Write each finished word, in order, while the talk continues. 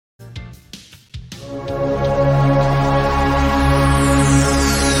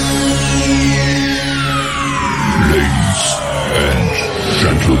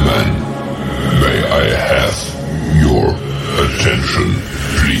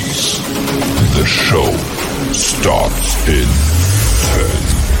show starts in 10,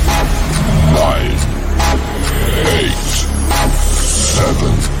 9, 8,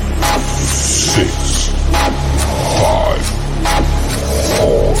 7, 6, 5,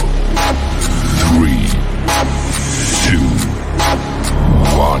 4, 3, 2,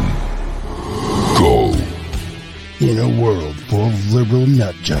 1, go. In a world full of liberal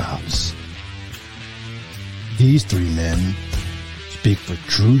nut jobs, these three men speak for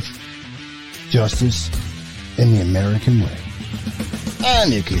truth, justice, and the American way.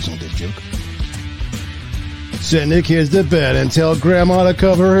 And the occasional dick joke. Send the kids to bed and tell Grandma to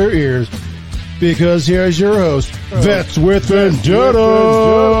cover her ears, because here's your host, Vets with Vendettas.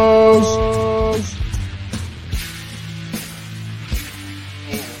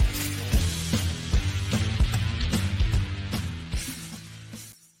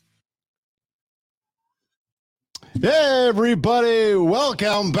 Hey everybody,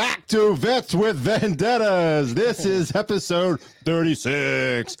 welcome back to Vets with Vendettas. This is episode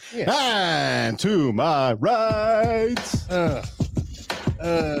 36. And to my right, the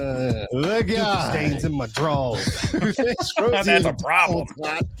guy stains in my drawers. That's a problem.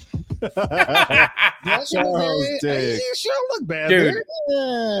 Charles Dick. You sure look bad, Dude.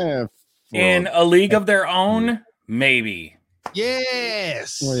 Yeah. In a league of their own, maybe.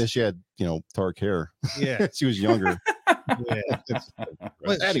 Yes. Well, yeah, she had, dark hair. Yeah. She was younger. Yeah.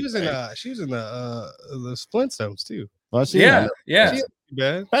 But she was in the Flintstones too. Well, she- Yeah. She ain't too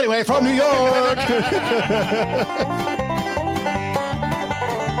bad. Anyway, from New York.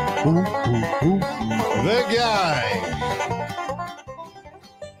 The guy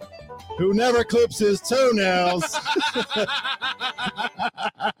who never clips his toenails.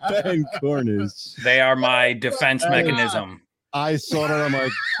 Ben Cornish. They are my defense mechanism. I saw that. I'm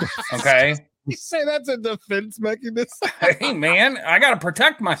like, Okay. You say that's a defense mechanism? Hey, man, I got to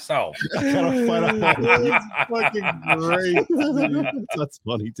protect myself. I gotta fight off. Fucking great. Dude. That's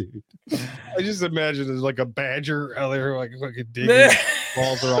funny, dude. I just imagine there's like a badger out there, like fucking digging.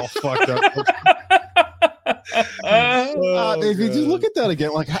 Balls are all fucked up. If you just look at that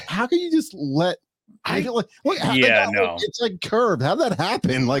again, like, how can you just let? Look, Yeah, no. It's like curved. How'd that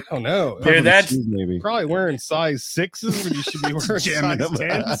happen? Like, Oh no. Dude, that's maybe. Probably wearing size 6s when you should be wearing Jamming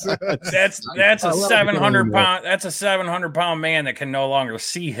size them. 10s. that's I a love 700 that. pound. That's a 700-pound man that can no longer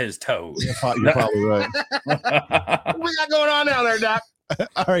see his toes. You're probably right. What we got going on down there, Doc?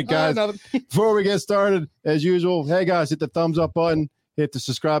 All right, guys. Nothing. Before we get started, as usual, hey guys, hit the thumbs up button, hit the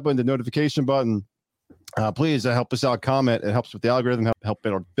subscribe button, the notification button. Please help us out. Comment. It helps with the algorithm. Help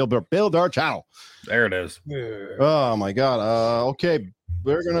build our channel. There it is. Oh my god. Okay,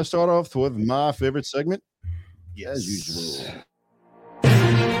 we're gonna start off with my favorite segment, as usual.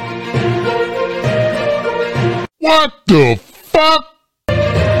 What the fuck?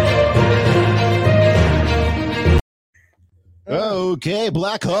 Okay,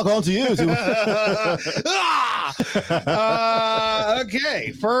 Black Hawk, on to you.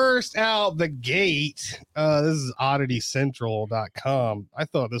 Okay, first out the gate. This is odditycentral.com. I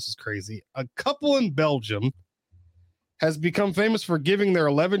thought this was crazy. A couple in Belgium has become famous for giving their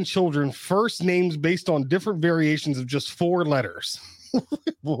 11 children first names based on different variations of just 4 letters.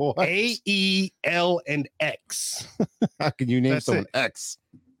 What? A, E, L, and X. How can you name That's someone it. X?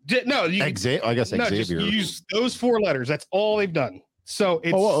 No, you I guess no, Xavier. just use those 4 letters. That's all they've done. So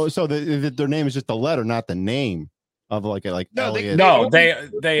it's so their name is just the letter, not the name of like No, Elliot. No,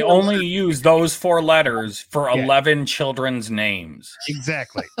 they only use those 4 letters for Yeah. 11 children's names.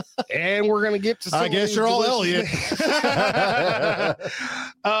 exactly. And we're gonna get to some I guess you're all Elliot.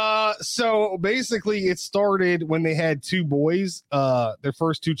 So basically it started when they had 2 boys, their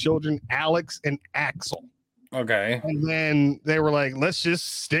first 2 children, Alex and Axel. Okay. And then they were like, let's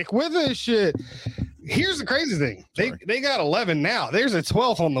just stick with this shit. Here's the crazy thing. They got 11 now. There's a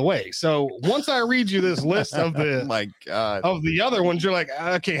 12th on the way. So once I read you this list of Oh the my god. of the other ones, you're like,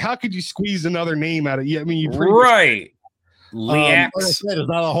 okay, how could you squeeze another name out of you? I mean, you pretty Right. Like I Leax. said, there's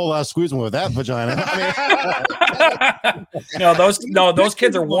not a whole lot of squeezing with that vagina. I those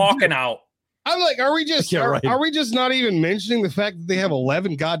kids are walking out. I'm like, are we just Yeah, right. are we just not even mentioning the fact that they have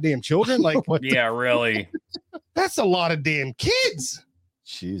 11 goddamn children? Like, What the- Yeah, really. that's a lot of damn kids.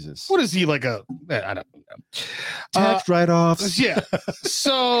 Jesus. What is he like I don't know. Tax write-offs. Yeah.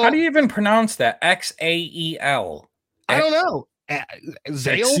 So How do you even pronounce that? Xael. I don't know.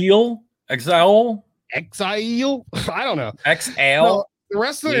 Zale, Exil? Exile? Exile. I don't know. XL? No, the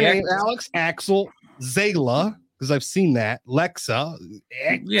rest of their Yeah. name: Alex, Axel, Zayla, because I've seen that. Lexa,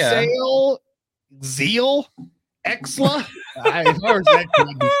 Yeah. Exale, Zeal, Exla. If I was Exla,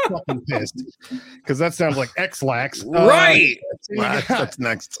 I'd be fucking pissed because that sounds like X-Lax. Right. That's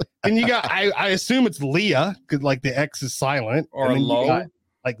next. And you got, I assume it's Leah because like the X is silent, Or and then you low. got,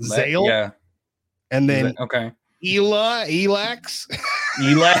 like Zale, Yeah. and then Okay. Elax,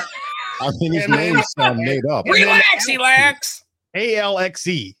 Elax. I mean, his And then- names sound made up. And then Relax, Elax.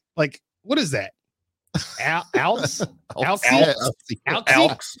 ALXE. Like, what is that? Alps? Alps? Yeah.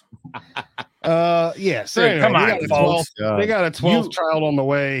 Elks. Yeah. So Dude, anyway, come they on, got a folks. 12th they got a 12th You- child on the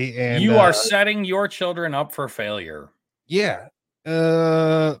way, and You are setting your children up for failure. yeah.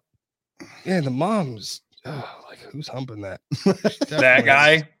 Yeah, the mom's like, who's humping that? That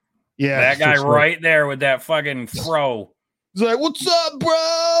guy. Yeah, That guy for sure. right there with that fucking fro. He's like, "What's up,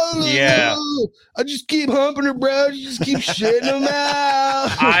 bro? Yeah. I just keep humping her, bro. You just keep shitting them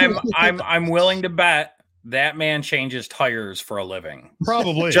out." I'm willing to bet that man changes tires for a living.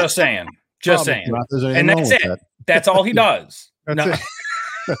 Probably. Just saying. Just Probably. saying. Not there's anything And wrong that's with it. that. That's all he does. That's No-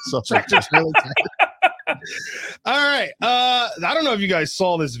 it. So just really All right. I don't know if you guys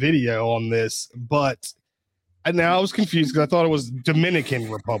saw this video on this, but now I was confused because I thought it was Dominican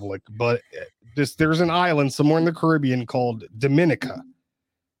Republic, but there's an island somewhere in the Caribbean called Dominica.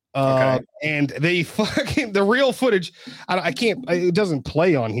 Okay. And they fucking the real footage. I can't. It doesn't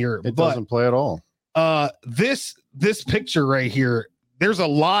play on here. it but doesn't play at all. this picture right here. There's a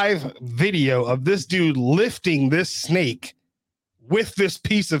live video of this dude lifting this snake with this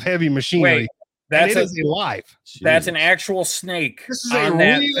piece of heavy machinery. Wait, that's and it is alive. that's an Jesus. actual snake This is a on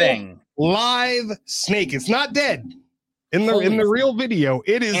that real- thing. Live snake. It's not dead. In the Holy real video,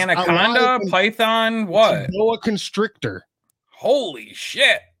 it is Anaconda, alive and python, it's a what? boa constrictor. Holy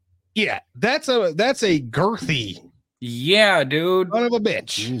shit. Yeah, that's a girthy Yeah, dude. son of a bitch.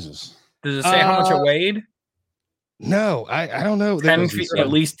 Jesus. Does it say how much it weighed? No, I don't know. 10 They- feet, at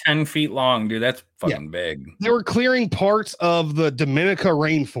least 10 feet long, dude. That's fucking big. They were clearing parts of the Dominica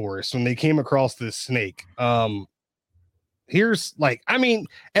rainforest when they came across this snake. Here's like, I mean,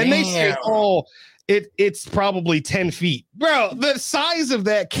 and they say, Damn. oh, it's probably 10 feet. Bro, the size of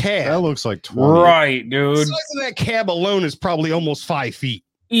that That cab, looks like 20. Right, the dude. size of that cab alone is probably almost 5 feet.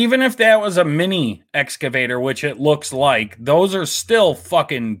 Even if that was a mini excavator, which it looks like, those are still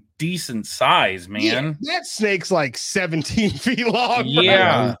fucking decent size, man. Yeah, that snake's like 17 feet long. bro.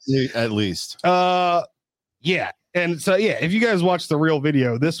 Yeah. At least. Yeah. And so yeah, if you guys watch the real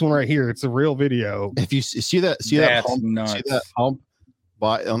video, this one right here, it's a real video. If you see that, that That's hump, nuts. see that hump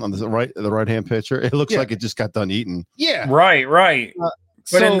on the right hand picture, it looks Yeah. like it just got done eating. Yeah. Right, right. But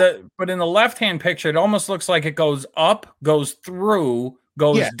So in the left-hand picture, it almost looks like it goes up, goes through,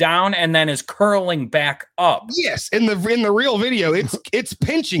 goes Yeah. down, and then is curling back up. yes, in the real video, it's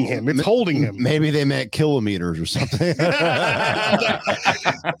pinching him, it's holding him. Maybe they meant kilometers or something.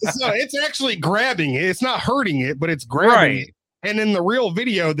 So it's actually grabbing it. It's not hurting it, but it's grabbing Right. it. And in the real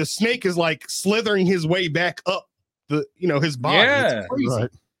video, the snake is like slithering his way back up his body. Yeah. It's crazy. Right.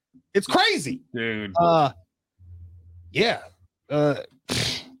 It's crazy. Dude. Yeah.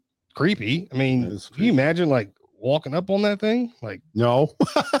 Creepy. I mean, That is can you imagine like walking up on that thing? Like, No.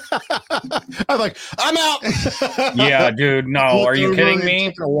 I'm like, I'm out. Yeah, dude. No, are you kidding me?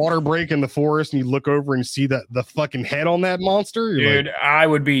 Taking a water break in the forest, and you look over and see the fucking head on that monster. You're Dude, I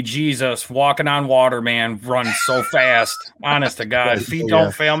would be Jesus walking on water, man. Run so fast. Honest to God. Feet Yeah.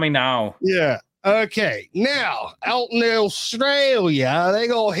 don't fail me now. yeah. Okay. Now, out in Australia, they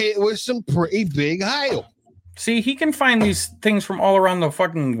go hit with some pretty big hail. See, he can find these things from all around the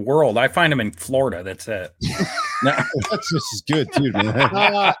fucking world. I find them in Florida. That's it. No. That's just as good, too, man.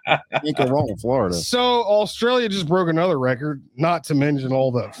 Uh, Can't go wrong with Florida. so Australia just broke another record, not to mention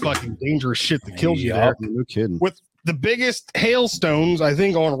all the fucking dangerous shit that kills you there. Yup, no kidding. With the biggest hailstones, I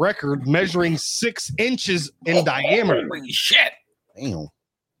think, on record, measuring 6 inches in diameter. Holy shit. Damn.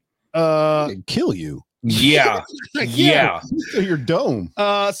 It'd kill you. Yeah. Yeah. Kill your dome.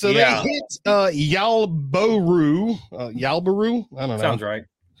 So Yeah. they hit Yalburu. Yalburu? I don't know. Sounds right.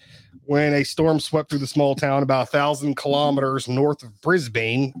 When a storm swept through the small town about 1,000 kilometers north of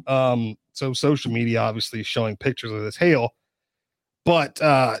Brisbane. So social media obviously is showing pictures of this hail. But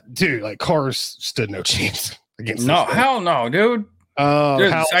dude, like cars stood no chance against No, this thing. hell no, dude. Dude,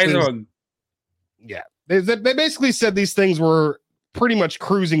 the size houses- of a yeah. They basically said these things were pretty much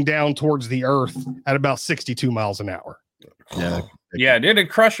cruising down towards the earth at about 62 miles an hour. Yeah. Yeah, dude, it'd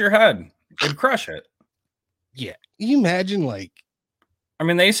crush your head. It'd crush it. Yeah. Can you imagine like I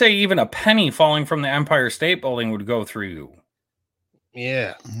mean, they say even a penny falling from the Empire State Building would go through you.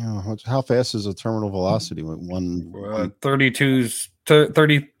 yeah. How fast is a terminal velocity? With one. 32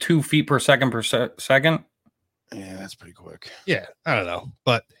 feet per second. Yeah, that's pretty quick. Yeah, I don't know,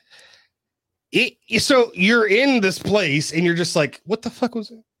 but So you're in this place and you're just like, what the fuck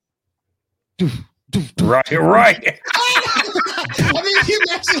was it? Right. I mean, you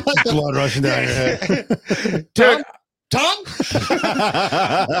imagine like Blood rushing down your head. Tom?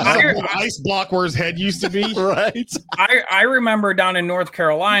 Ice block where his head used to be. Right. I remember down in North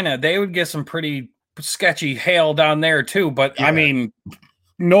Carolina, they would get some pretty sketchy hail down there too. But I mean,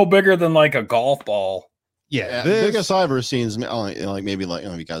 no bigger than like a golf ball. Yeah, the biggest I've ever seen is like maybe like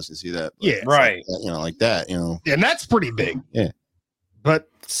you guys can see that. Yeah, right. Like, like that, and that's pretty big. Yeah, but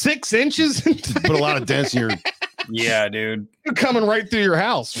 6 inches put a lot of dents in your. Yeah, dude, you're coming right through your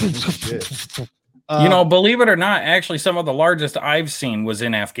house. Believe it or not, actually, some of the largest I've seen was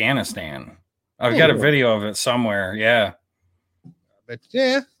in Afghanistan. I've got a video of it somewhere. Yeah. But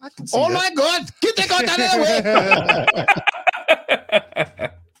yeah, I can see my God, get that gun out of the way.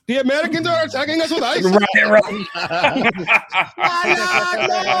 The Americans are attacking us with ice. Right.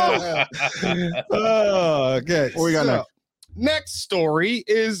 Oh, okay. What we got next? Next story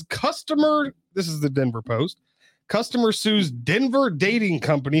is customer. This is the Denver Post. Customer sues Denver dating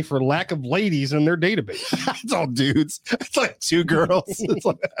company for lack of ladies in their database. It's all dudes. It's like 2 girls. It's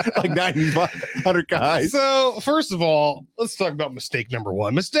like 900 guys. So first of all, let's talk about mistake number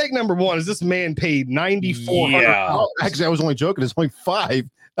 1. Mistake number 1 is this man paid $9,400. Yeah. Actually, I was only joking. It's only 5.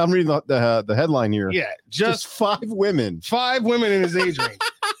 I'm reading the headline here. Yeah, just 5 women. 5 women in his age range.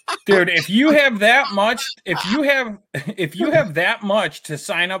 Dude, if you have that much, if you have that much to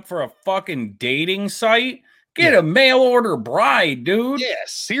sign up for a fucking dating site, get a mail order bride, dude. Yeah,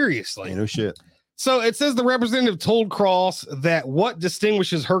 seriously. No shit. So it says the representative told Cross that what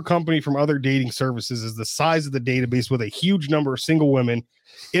distinguishes her company from other dating services is the size of the database with a huge number of single women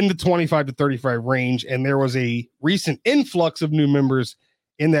in the 25 to 35 range. And there was a recent influx of new members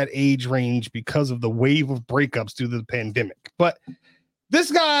in that age range because of the wave of breakups due to the pandemic. But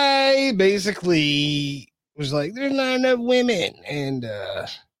this guy basically was like, there's not enough women. And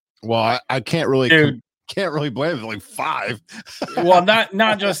well, I can't really Can't really blame it. Like 5. Well,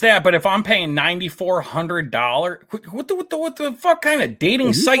 not just that, but if I'm paying $9,400, what the fuck kind of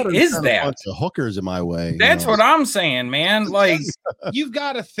dating site is that? A bunch of hookers in my way. That's what I'm saying, man. Like, you've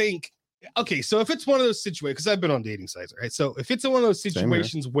got to think. Okay, so if it's one of those situations, because I've been on dating sites, right? So if it's one of those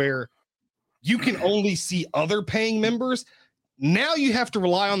situations where you can only see other paying members, now you have to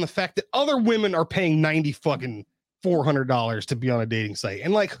rely on the fact that other women are paying $400 to be on a dating site,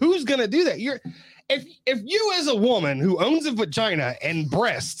 and like, who's gonna do that? If you as a woman who owns a vagina and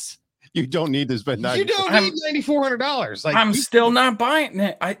breasts, you don't need to spend $9,400. Like, I'm still not buying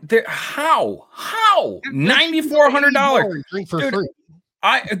it. How $9,400 drink for free.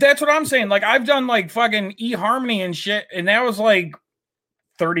 That's what I'm saying. Like, I've done like fucking eHarmony and shit, and that was like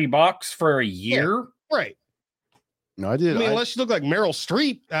 $30 for a year. Yeah, right. No, I did. I mean, unless you look like Meryl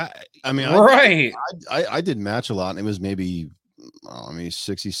Streep. I did Match a lot, and it was maybe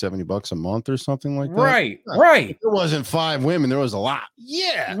 $60-$70 a month or something like that. Right. There wasn't 5 women. There was a lot.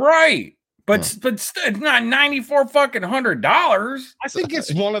 Yeah. Right. But it's not $9,400. I think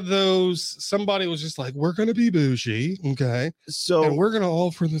it's one of those. Somebody was just like, "We're gonna be bougie, okay? So and we're gonna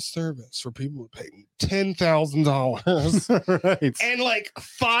offer this service for people who pay $10,000, right? And like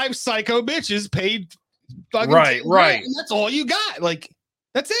 5 psycho bitches paid fucking right. And that's all you got. Like,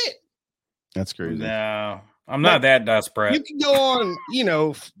 that's it. That's crazy. No, I'm not that desperate. You can go on,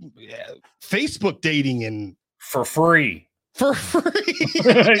 Facebook dating and for free. I'm just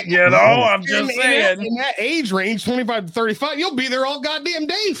saying. In that age range, 25 to 35, you'll be there all goddamn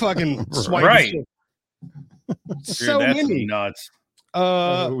day fucking swiping. Right. So that's many. Nuts.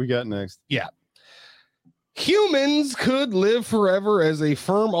 What we got next? Yeah. Humans could live forever as a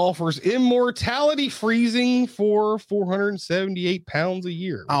firm offers immortality freezing for 478 pounds a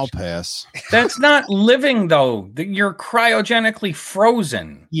year. I'll pass. That's not living, though. You're cryogenically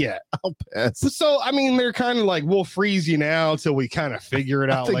frozen. Yeah. I'll pass. So, I mean, they're kind of like, we'll freeze you now till we kind of figure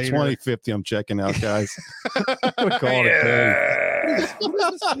it out later. 2050, I'm checking out, guys. But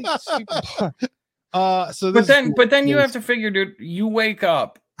then you have to figure, dude, you wake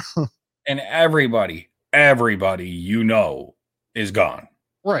up and everybody is gone.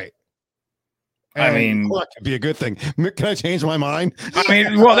 Right. I mean, that could be a good thing. Can I change my mind? I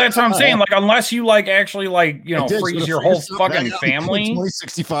mean, well, that's what I'm saying. Like, unless you actually freeze your whole fucking family.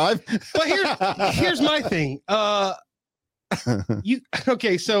 2065. But here's my thing. So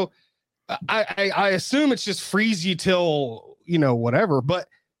I assume it's just freeze you till whatever, but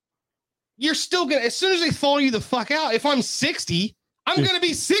you're still gonna, as soon as they thaw you the fuck out, if I'm 60, I'm gonna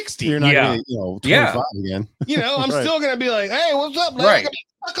be 60. You're not gonna, 25 again. I'm still gonna be like, hey, what's up, man? Right.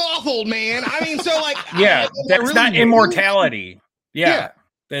 Fuck off, old man. I mean, so like, that's really not immortality. Yeah.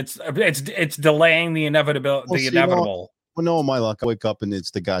 It's delaying the inevitable. Well, The see, inevitable. Well, no, my luck. I wake up and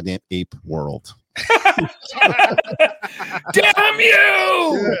it's the goddamn ape world. Damn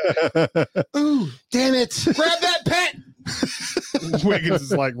you! Ooh, damn it! Grab that pet. Wiggins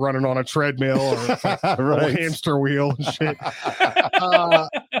is like running on a treadmill or a Right. hamster wheel and shit.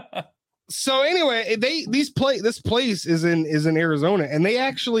 So anyway, this place is in Arizona, and they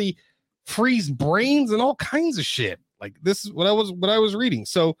actually freeze brains and all kinds of shit. Like this is what I was reading.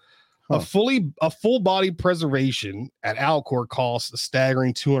 So a full body preservation at Alcor costs a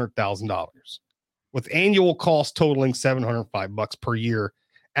staggering $200,000, with annual costs totaling $705 per year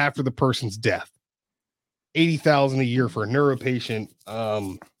after the person's death. $80,000 a year for a neuro patient.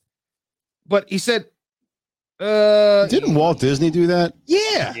 But he said, Didn't Walt Disney do that?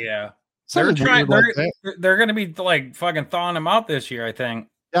 yeah. Yeah. Something They're trying. weird like that. They're going to be like fucking thawing him out this year, I think.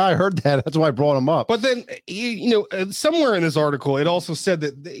 Yeah, I heard that. That's why I brought him up. But then, somewhere in this article, it also said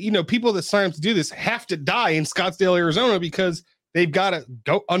that, people that sign up to do this have to die in Scottsdale, Arizona, because they've got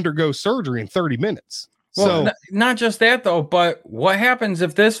to undergo surgery in 30 minutes. Well, So, not just that though, but what happens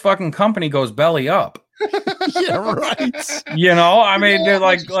if this fucking company goes belly up? yeah, right. I mean, they're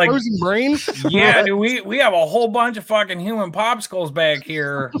like, frozen brains. yeah, dude, we have a whole bunch of fucking human popsicles back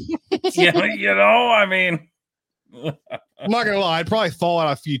here. I mean, I'm not gonna lie, I'd probably fall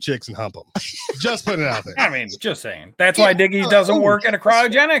out a few chicks and hump them. Just putting it out there. I mean, just saying. That's why Diggy doesn't work in a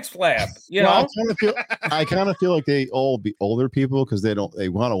cryogenics lab. Well, I kind of feel like they all be older people because they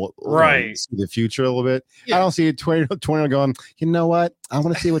want to see the future a little bit. Yeah. I don't see 20 going, you know what? I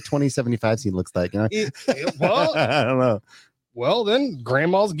want to see what 2075 looks like. Well, I don't know. well, then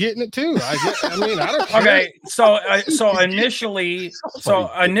grandma's getting it too. I don't care. Okay, so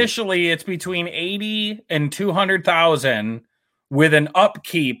initially it's between 80 and 200,000 with an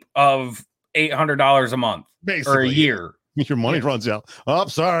upkeep of $800 a month Basically, or a year. Your money runs out. Oh,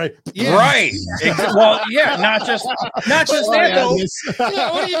 sorry. Yeah. Right. Well, yeah, not just that though.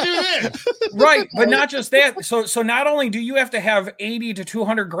 Yeah, what do you do then? Right, but not just that. So not only do you have to have 80 to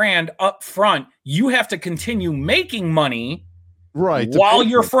 200 grand up front, you have to continue making money Right. while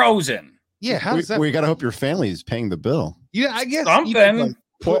you're frozen. Yeah, how does that? We got to hope your family is paying the bill. Yeah, I guess Something.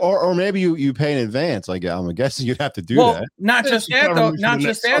 Or maybe you pay in advance. Like I'm guessing you'd have to do Well, that. not just that though. Not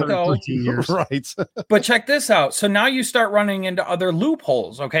just that though. Right. But check this out. So now you start running into other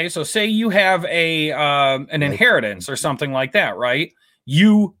loopholes. Okay, so say you have an inheritance or something like that, right?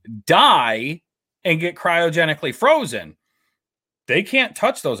 You die and get cryogenically frozen. They can't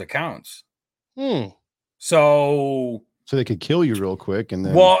touch those accounts. So they could kill you real quick, and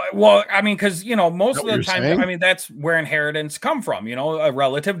then well, I mean, because most of what the you're time, saying? I mean, that's where inheritance come from. A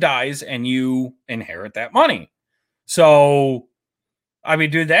relative dies and you inherit that money. So, I mean,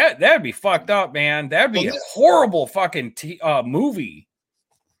 dude, that'd be fucked up, man. That'd be a horrible fucking movie.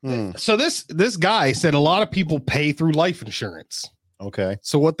 So this guy said a lot of people pay through life insurance. Okay.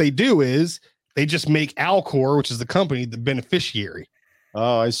 So what they do is they just make Alcor, which is the company, the beneficiary,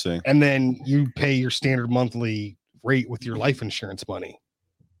 Oh, I see. and then you pay your standard monthly rate with your life insurance money.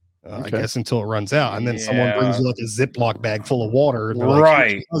 I Okay. guess until it runs out, and then someone Yeah. brings you like a Ziploc bag full of water. And they're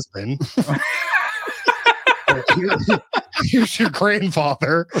Right. Like, husband. Here's your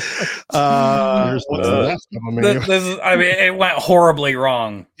grandfather. Here's What's the- left of him? This is, I mean, it went horribly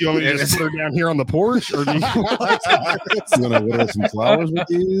wrong. You want me to just put her down here on the porch, or do you You want to water some flowers with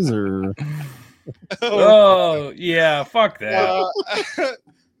these, or Oh yeah, fuck that.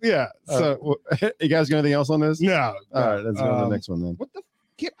 yeah. So you guys got anything else on this? no. All right, let's go to the next one then. What the?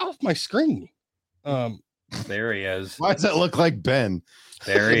 Get off my screen. There he is. Why does that look like Ben?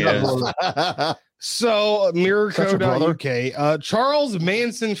 There he is. So Such a brother. Mirrorco.uk, Charles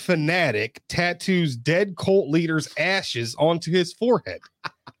Manson fanatic tattoos dead cult leader's ashes onto his forehead.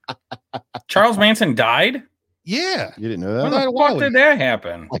 Charles Manson died? Yeah. You didn't know When that? the fuck did that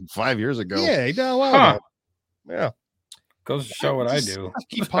happen? Like 5 years ago. Yeah, he died a while Huh. ago. Yeah. Goes to show what I do.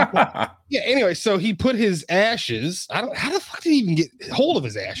 Keep popping up. Yeah, anyway, so he put his ashes. How the fuck did he even get hold of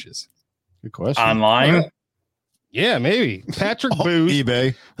his ashes? Good question. Online? Yeah, maybe. Patrick Booth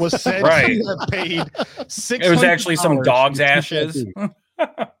eBay. was said Right. to have paid $600 It was actually some for dog's two ashes.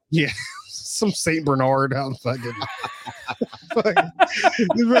 tattoos. Yeah, some Saint Bernard. How fucking. What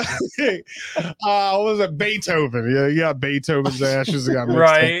was it? Beethoven. Yeah, you got Beethoven's ashes. Got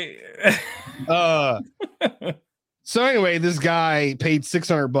mixed up. Right. So anyway, this guy paid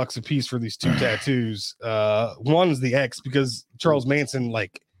 $600 a piece for these two tattoos. One's the X because Charles Manson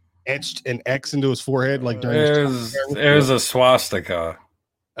like etched an X into his forehead like during his It was a swastika.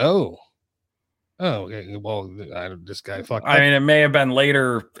 Oh, okay. Well, this guy fucked. I mean, it may have been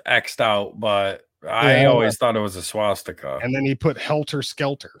later X'd out, but I always thought it was a swastika. And then he put Helter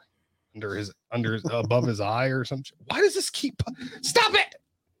Skelter above his eye or something. Why does this keep? Stop it!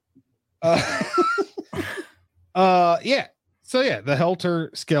 Yeah. So yeah, the Helter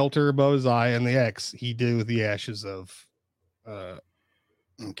Skelter above his eye and the X he did with the ashes of.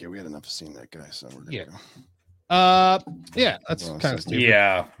 Okay, we had enough of seeing that guy, so we're Yeah. go. Yeah, that's kind of stupid.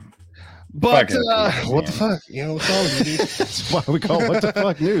 Yeah. But what the fuck? You know what's wrong with you, dude? That's why we call it what the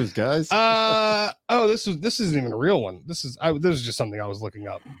fuck news, guys. This isn't even a real one. This is just something I was looking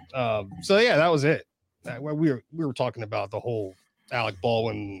up. So yeah, that was it. We were talking about the whole Alec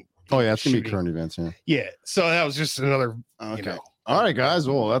Baldwin. Oh yeah, it's gonna be shooting. current events. Yeah. Yeah. So that was just another. Okay. You know. All right, guys.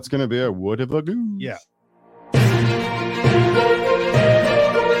 Well, that's gonna be a what if I do? Yeah.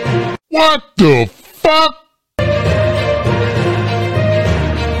 What the fuck?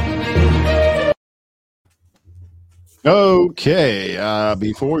 Okay.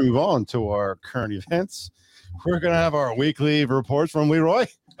 Before we move on to our current events, we're gonna have our weekly reports from Leroy.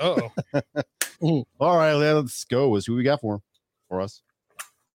 Oh. All right, let's go. Who we got for us?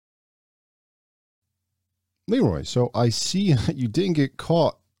 Leroy, so I see you didn't get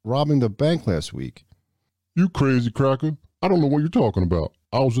caught robbing the bank last week. You crazy cracker. I don't know what you're talking about.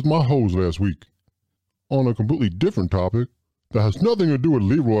 I was with my hoes last week. On a completely different topic that has nothing to do with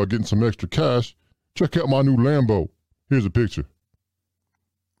Leroy getting some extra cash, check out my new Lambo. Here's a picture.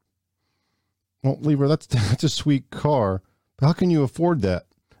 Well, Leroy, that's a sweet car. But how can you afford that?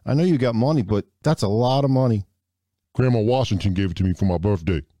 I know you got money, but that's a lot of money. Grandma Washington gave it to me for my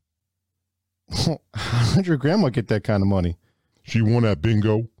birthday. How did your grandma get that kind of money? She won at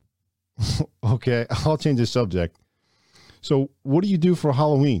bingo. Okay, I'll change the subject. So what do you do for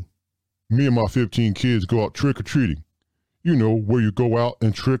Halloween? Me and my 15 kids go out trick-or-treating. You know, where you go out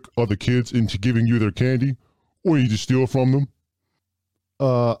and trick other kids into giving you their candy, or you just steal from them.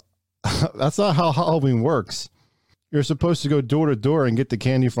 That's not how Halloween works. You're supposed to go door to door and get the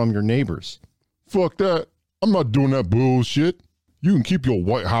candy from your neighbors. Fuck that. I'm not doing that bullshit. You can keep your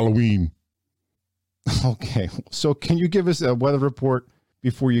white Halloween. Okay, so can you give us a weather report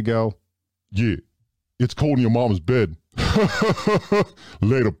before you go? Yeah, it's cold in your mama's bed.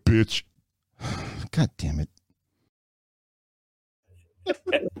 Later, bitch. God damn it.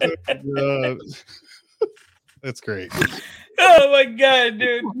 That's great. Oh my god,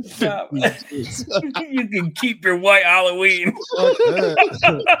 dude! Stop. You can keep your white Halloween.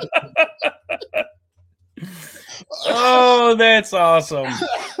 Oh, that's awesome.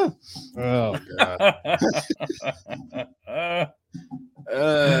 Oh god.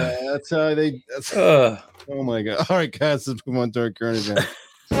 That's how they. That's, oh my god! All right, guys, let's move on to our current event.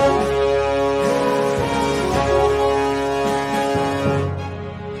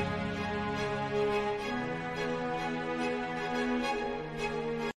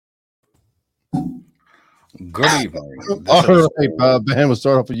 Good evening. All right, Ben, we'll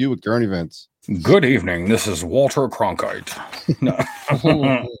start off with you with current events. Good evening. This is Walter Cronkite. No.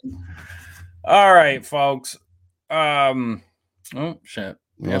 All right, folks. Oh shit.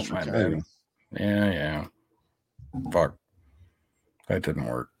 Yeah, Yes, my bad. Yeah. Fuck. That didn't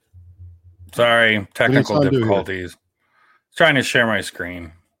work. Sorry, technical difficulties. Trying to share my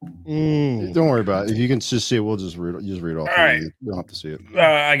screen. Don't worry about it. If you can just see it, we'll just read off. All right. You don't have to see it.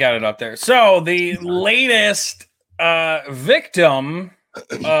 I got it up there. So the latest victim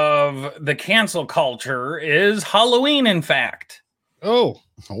of the cancel culture is Halloween, in fact. Oh.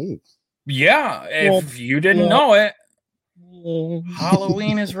 Yeah. If you didn't know it,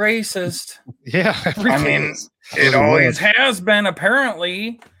 Halloween is racist. Yeah. I mean, it always has been,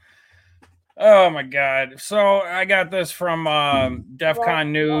 apparently. Oh my god. So I got this from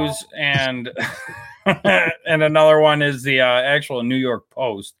DEFCON News, and and another one is the actual New York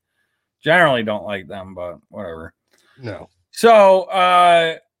Post. Generally don't like them, but whatever. No.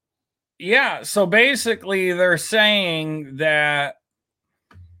 So yeah, so basically they're saying that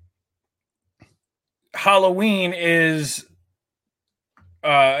Halloween is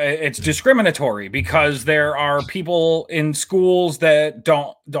it's discriminatory because there are people in schools that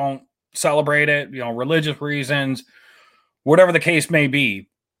don't celebrate it, religious reasons, whatever the case may be.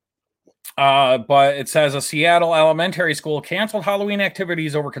 But it says a Seattle elementary school canceled Halloween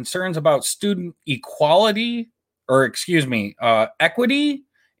activities over concerns about student equity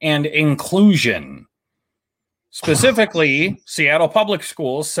and inclusion. Specifically, Seattle Public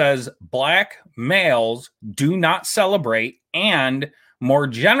Schools says Black males do not celebrate, and more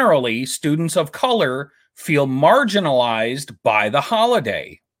generally, students of color feel marginalized by the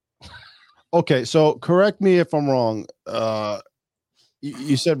holiday. Okay, so correct me if I'm wrong.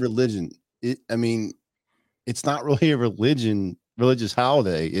 You said religion. I mean, it's not really a religious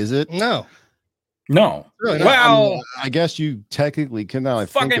holiday, is it? No. No. Really not. Well, I guess you technically can now. I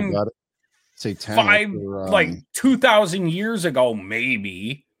think fucking about it. Satanic like 2,000 years ago,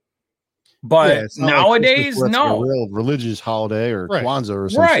 maybe. But it's not like nowadays, Christmas where it's like no. a real religious holiday or Right. Kwanzaa or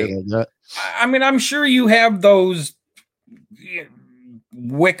some shit like that. I mean, I'm sure you have those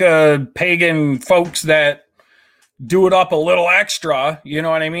Wicca pagan folks that do it up a little extra, you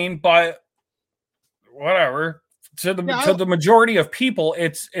know what I mean? But whatever. To the majority of people,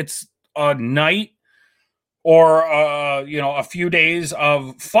 it's a night or a few days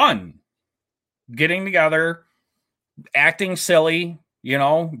of fun, getting together, acting silly,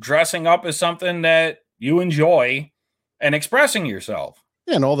 dressing up as something that you enjoy, and expressing yourself.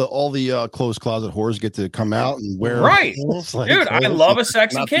 Yeah, and all the closed closet whores get to come out and wear right, like dude. I clothes love and a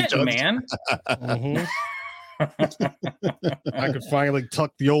sexy not be kitten, judged. man. Mhm. I could finally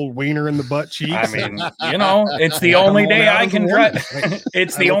tuck the old wiener in the butt cheeks. I mean, it's the only day I can dress.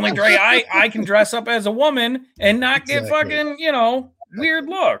 It's the only day I can dress up as a woman and not get fucking, weird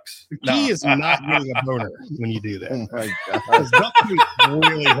looks. The key is not getting a boner when you do that. Oh my god! Because duct tape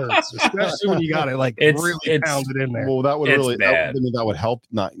really hurts, especially when you got it like really pounded in there. Well, that would It's really bad. that would help.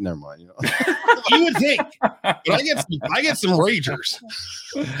 Not never mind. You would think, but I get some ragers,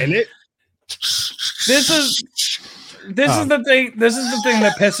 and it. This is the thing. This is the thing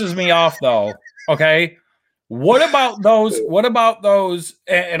that pisses me off, though. Okay, what about those?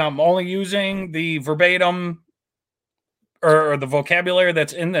 And I'm only using the verbatim or the vocabulary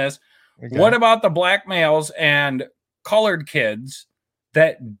that's in this. Okay. What about the black males and colored kids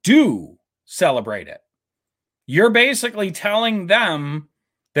that do celebrate it? You're basically telling them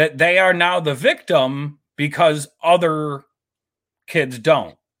that they are now the victim because other kids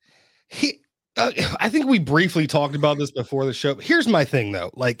don't. I think we briefly talked about this before the show. Here's my thing,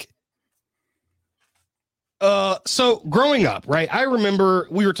 though. So growing up, right? I remember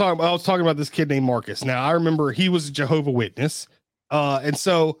I was talking about this kid named Marcus. Now I remember he was a Jehovah's Witness. And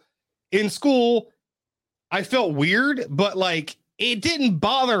so in school, I felt weird, but it didn't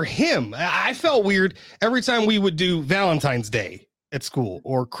bother him. I felt weird every time we would do Valentine's Day at school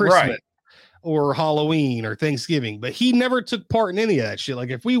or Christmas. Right. Or Halloween or Thanksgiving, but he never took part in any of that shit. Like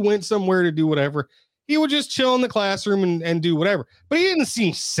if we went somewhere to do whatever, he would just chill in the classroom and do whatever. But he didn't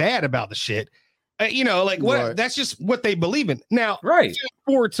seem sad about the shit. What? Right. That's just what they believe in. Now, right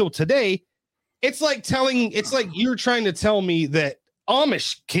forward till today, it's like you're trying to tell me that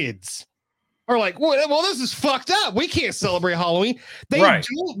Amish kids are like, well, this is fucked up. We can't celebrate Halloween. They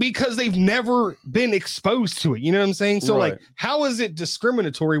don't because they've never been exposed to it. You know what I'm saying? So how is it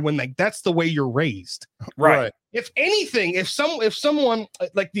discriminatory when that's the way you're raised? Right. If anything, if someone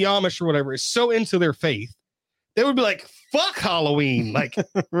like the Amish or whatever is so into their faith, they would be like, fuck Halloween.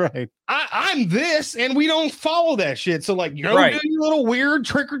 Right. I'm this and we don't follow that shit. So do your little weird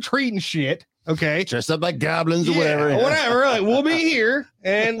trick or treating shit. Okay, dress up like goblins or whatever. Whatever. We'll be here,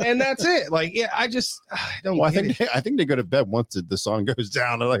 and that's it. I don't. Well, I think they go to bed once the sun goes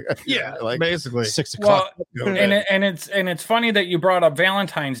down. Basically 6 o'clock. Well, and it's funny that you brought up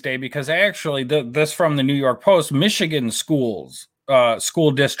Valentine's Day because actually this from the New York Post, Michigan school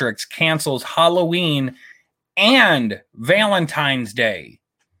districts cancels Halloween and Valentine's Day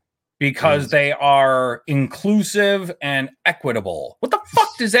because they are inclusive and equitable. What the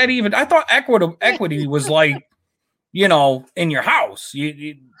fuck does that even? I thought equity was in your house.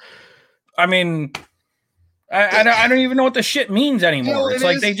 I don't even know what the shit means anymore. It's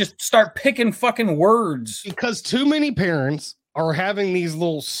like they just start picking fucking words. Because too many parents are having these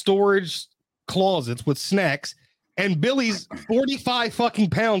little storage closets with snacks, and Billy's 45 fucking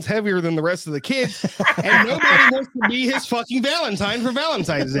pounds heavier than the rest of the kids, and nobody wants to be his fucking Valentine for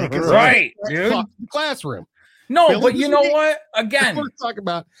Valentine's Day. Right, dude. Fuck the classroom. No, Billy, but you know what? Again, we're talking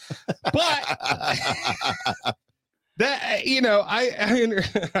about, but that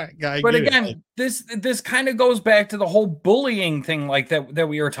but again, this kind of goes back to the whole bullying thing, that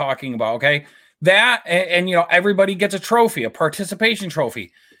we were talking about. Okay, that and everybody gets a trophy, a participation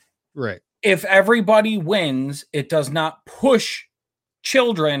trophy, right? If everybody wins, it does not push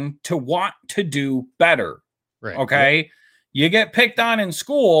children to want to do better. Right. Okay. Yep. You get picked on in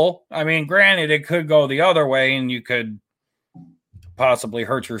school. I mean, granted, it could go the other way and you could possibly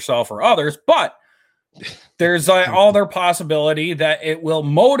hurt yourself or others, but there's other possibility that it will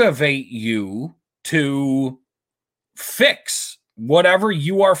motivate you to fix whatever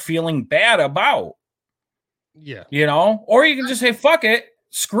you are feeling bad about. Yeah. Or you can just say, fuck it.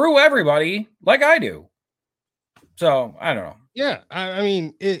 Screw everybody like I do. So I don't know. Yeah. I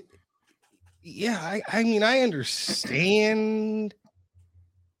mean, it. Yeah. I understand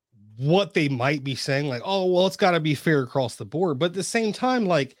what they might be saying. Oh, well, it's got to be fair across the board. But at the same time,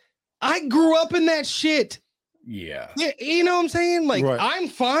 I grew up in that shit. Yeah. Yeah, you know what I'm saying? Like, Right. I'm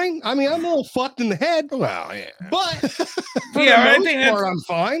fine. I mean, I'm a little fucked in the head. Well, yeah. But for Yeah, I the think most part, I'm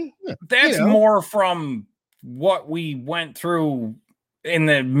fine. That's You know? more from what we went through in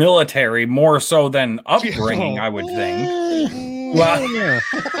the military, more so than upbringing, I would think. Well, yeah,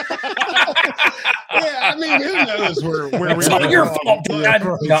 I mean, who knows where we it's not your fault, Dad.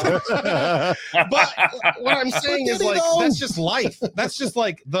 No. But what I'm saying is, like, that's just life. That's just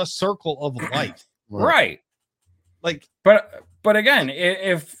like the circle of life. Right. Like, But again,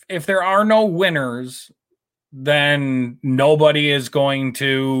 if there are no winners, then nobody is going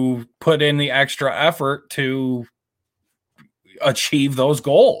to put in the extra effort to achieve those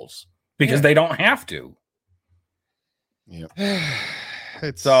goals because they don't have to. Yeah.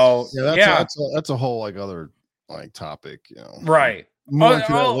 it's So That's a whole like other like topic, you know. right. More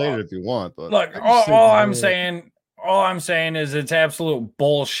into that later if you want, but Look, all I'm saying is it's absolute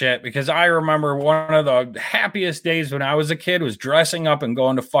bullshit because I remember one of the happiest days when I was a kid was dressing up and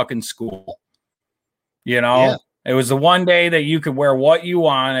going to fucking school. You know, It was the one day that you could wear what you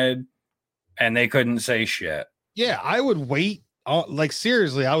wanted and they couldn't say shit. Yeah, I would wait. Like,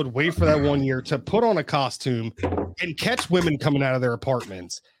 seriously, I would wait for that 1 year to put on a costume and catch women coming out of their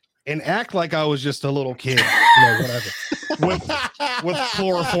apartments and act like I was just a little kid, you know, whatever, with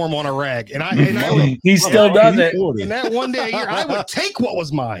chloroform on a rag. And I would, He still does it. and that one day a year, I would take what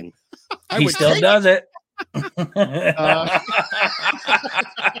was mine. He still does it.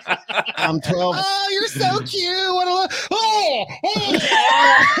 I'm 12. Oh, you're so cute.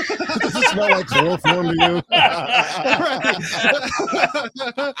 Does it smell like chloroform to you?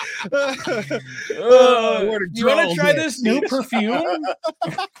 You want to try this new perfume?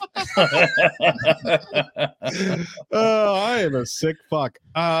 Oh, I am a sick fuck.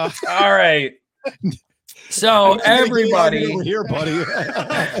 All right. So everybody over here, buddy.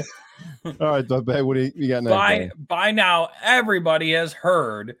 All right, babe, what do you got next? By now, everybody has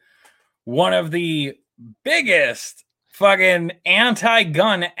heard one of the biggest fucking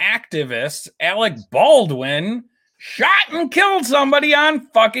anti-gun activists, Alec Baldwin, shot and killed somebody on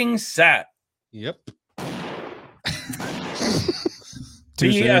fucking set. Yep.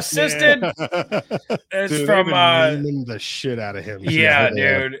 The assistant is from the shit out of him. Yeah,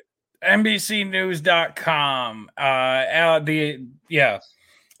 dude. NBCnews.com.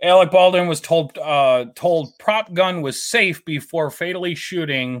 Alec Baldwin was told prop gun was safe before fatally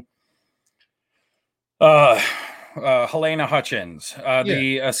shooting Helena Hutchins.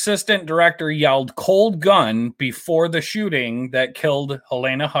 The assistant director yelled "cold gun" before the shooting that killed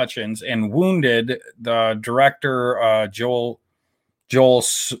Helena Hutchins and wounded the director Joel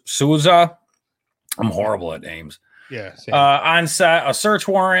Souza. I'm horrible at names. Yeah. On set, a search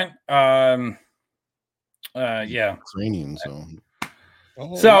warrant. Ukrainian, so.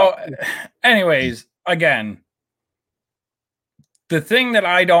 So, anyways, again, the thing that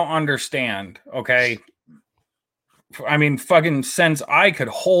I don't understand, okay, I mean, fucking since I could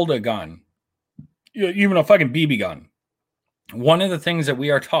hold a gun, even a fucking BB gun, one of the things that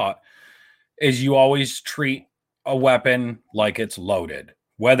we are taught is you always treat a weapon like it's loaded.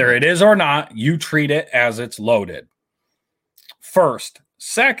 Whether it is or not, you treat it as it's loaded. First.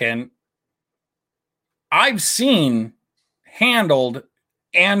 Second, I've seen handled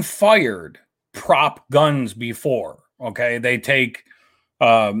and fired prop guns before. Okay. They take,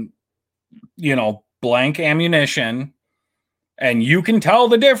 blank ammunition, and you can tell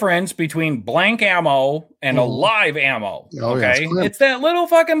the difference between blank ammo and a live ammo. Oh, okay. Yeah, it's that little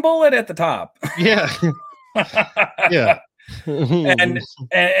fucking bullet at the top. Yeah. Yeah. and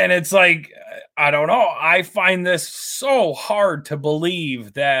it's like, I don't know. I find this so hard to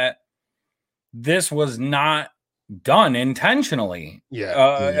believe that this was not done intentionally.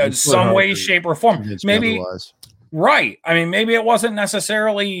 Some way, shape, or form. Maybe right. I mean, maybe it wasn't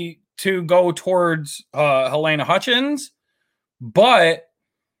necessarily to go towards Helena Hutchins, but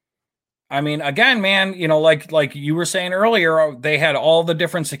I mean, again, man, like you were saying earlier, they had all the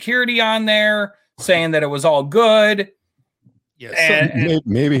different security on there saying that it was all good. Yes. And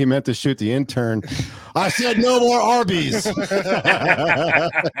maybe he meant to shoot the intern. I said no more Arby's.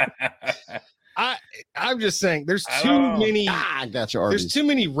 I'm just saying there's too many. I got your Arby's. There's too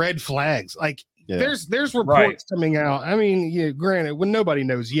many red flags. Like there's reports Right. coming out. I mean, granted, when nobody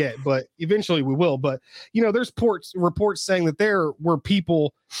knows yet, but eventually we will. But there's reports saying that there were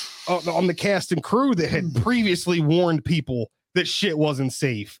people on the cast and crew that had previously warned people that shit wasn't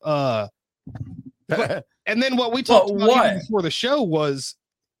safe. And then what we talked about even before the show was,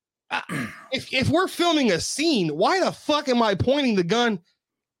 if we're filming a scene, why the fuck am I pointing the gun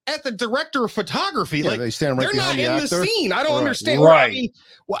at the director of photography? Like they stand right they're not behind in the actor. the scene. I don't understand. Right. I mean,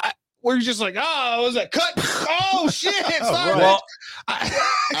 where you're just like, oh, was that cut? Oh shit! Sorry. Well,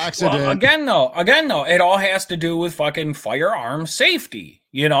 Accident. Well, again, though, it all has to do with fucking firearm safety.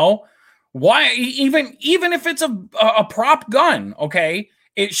 You know, why? Even if it's a prop gun, okay,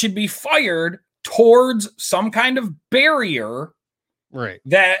 it should be fired towards some kind of barrier, right?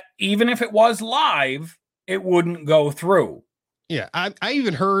 That even if it was live, it wouldn't go through. Yeah, I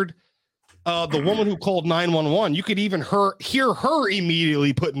even heard the woman who called 911. You could even hear her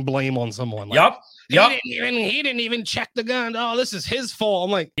immediately putting blame on someone. Like, Yep. He didn't even check the gun. Oh, this is his fault.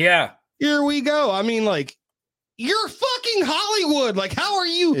 I'm like, yeah. Here we go. I mean, like, you're fucking Hollywood. Like, how are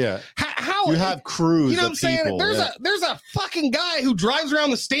you? Yeah. How you have crews? You know what I'm saying? People. There's a fucking guy who drives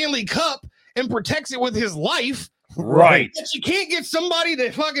around the Stanley Cup and protects it with his life. Right. But you can't get somebody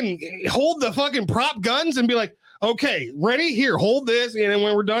to fucking hold the fucking prop guns and be like, okay, ready? Here, hold this, and then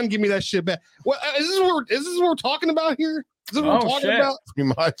when we're done, give me that shit back. What is this? What we're talking about here? Is this what we're talking about?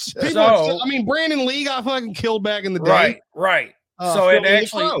 Pretty much. I mean, Brandon Lee got fucking killed back in the day. Right. So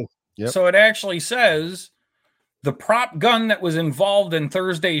it actually says the prop gun that was involved in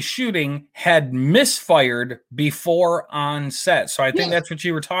Thursday's shooting had misfired before on set. So I think that's what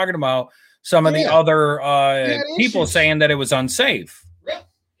you were talking about. Some of the other people saying that it was unsafe. Yep.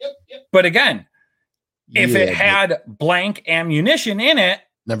 But again, if it had blank ammunition in it,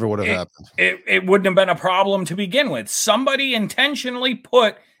 never would have happened. It wouldn't have been a problem to begin with. Somebody intentionally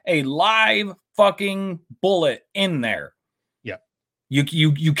put a live fucking bullet in there. Yeah.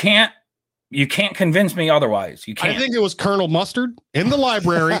 You can't convince me otherwise. You can't. I think it was Colonel Mustard in the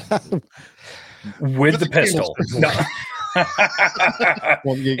library with the pistol. No.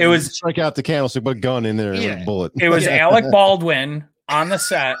 Well, it was strike out the candlestick, put a gun in there and a bullet. It was Alec Baldwin on the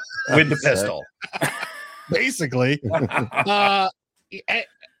set with the pistol. Basically.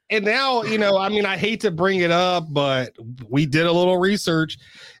 And now, you know, I mean, I hate to bring it up, but we did a little research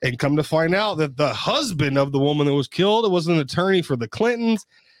and come to find out that the husband of the woman that was killed was an attorney for the Clintons.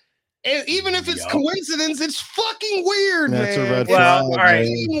 And even if it's coincidence, it's fucking weird, That's man. a red well, flag, all right.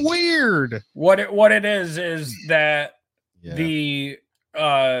 It's weird. What it is that the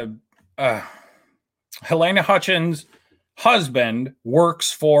Helena Hutchins' husband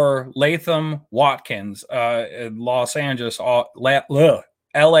works for Latham Watkins, in Los Angeles, LA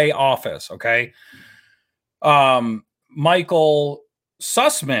office. Okay. Michael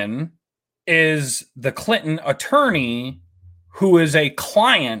Sussman is the Clinton attorney who is a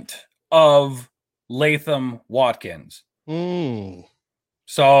client of Latham Watkins.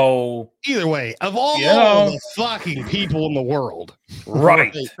 So either way, of all the fucking people in the world,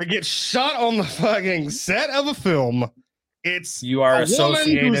 right, to get shot on the fucking set of a film, you are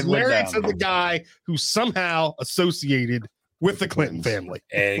associated with them. To the guy who's somehow associated with the Clinton family.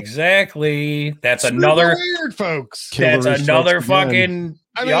 Exactly. That's another weird, folks. That's another fucking.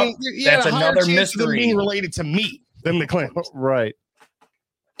 I mean, that's another mystery being related to me than the Clintons. Right.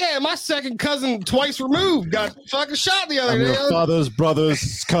 Yeah, my second cousin, twice removed, got fucking shot the other day. Your father's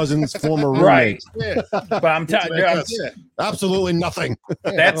brothers, cousins, former right. roommates. Yeah. But I'm telling you, absolutely nothing.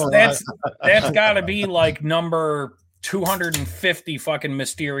 That's got to be like number 250 fucking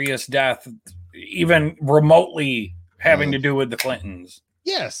mysterious death, even remotely having to do with the Clintons.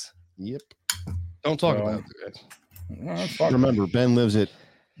 Yes. Yep. Don't talk about it. Remember, Ben lives at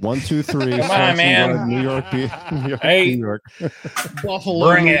 123 Come on, man. New York. Hey, New York.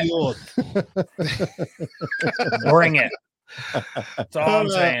 Buffalo, bring New it. York. Bring it. That's all I'm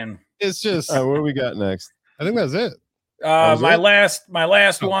saying. It's just. All right, what do we got next? I think that's it. My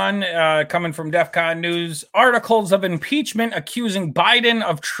last one coming from DEFCON News. Articles of impeachment accusing Biden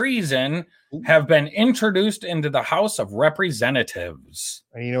of treason have been introduced into the House of Representatives.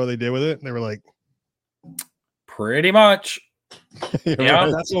 And you know what they did with it? They were like, pretty much. Yeah,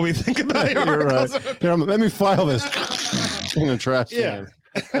 right. That's what we think about it. You're right. Here, let me file this in the trash. Yeah.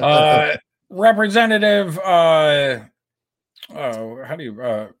 Representative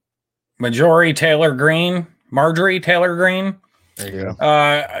Marjorie Taylor Greene. There you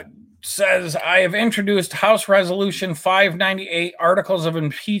go. Says, I have introduced House Resolution 598, Articles of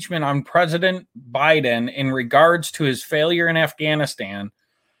Impeachment on President Biden in regards to his failure in Afghanistan.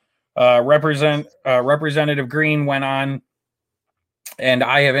 Representative Greene went on, and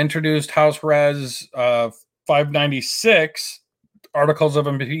I have introduced House Res 596, Articles of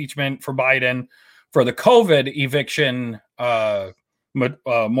Impeachment for Biden for the COVID eviction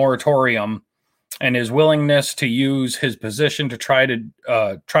moratorium, and his willingness to use his position to try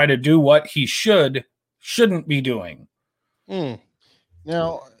to do what he shouldn't be doing.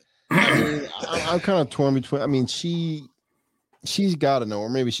 Now, I mean, I'm kind of torn between. I mean, she's got to know, or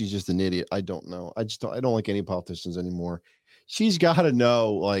maybe she's just an idiot. I don't know. I don't like any politicians anymore. She's got to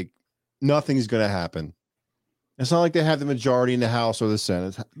know, like, nothing's going to happen. It's not like they have the majority in the House or the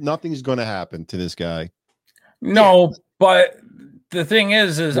Senate. Nothing's going to happen to this guy. No, but the thing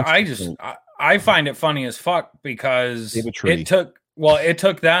is I find it funny as fuck because it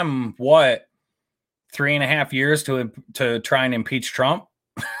took them what 3.5 years to try and impeach Trump.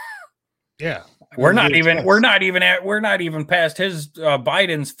 Yeah. We're not even past his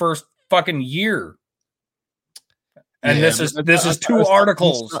Biden's first fucking year. And this is two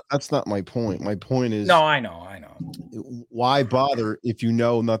articles. That's not my point. My point is, no, I know. Why bother if you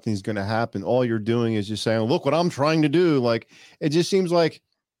know nothing's going to happen? All you're doing is just saying, look what I'm trying to do. Like, it just seems like,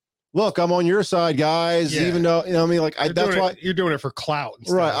 look, I'm on your side, guys. Yeah. Even though, you know what I mean? Like, that's why you're doing it for clout.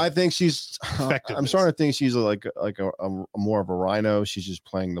 Right. I think she's, I'm starting to think she's like a more of a rhino. She's just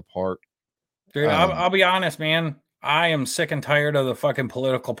playing the part. Dude, I'll be honest, man. I am sick and tired of the fucking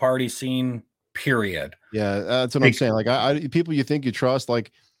political party scene. Period. Yeah, that's what I'm saying. Like, I people you think you trust,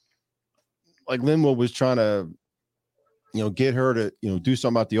 like Linwood was trying to, get her to, do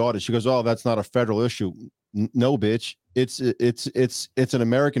something about the audit. She goes, "Oh, that's not a federal issue." No, bitch. It's an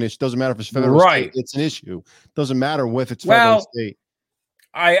American issue. Doesn't matter if it's federal, right? State. It's an issue. Doesn't matter if it's federal or state.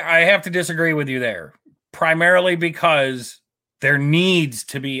 I have to disagree with you there, primarily because there needs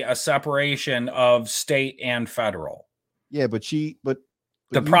to be a separation of state and federal. Yeah, but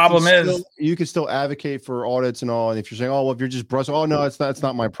the problem is you can still advocate for audits and all. And if you're saying, "Oh, well, if you're just brushing," "Oh, no, it's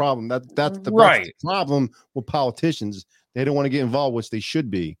not my problem." That's the problem with politicians. They don't want to get involved, which they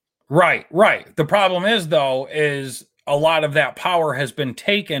should be. Right. The problem is a lot of that power has been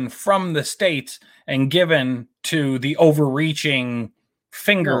taken from the states and given to the overreaching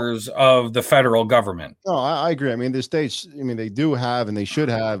fingers of the federal government. No, I agree. I mean, the states, they do have and they should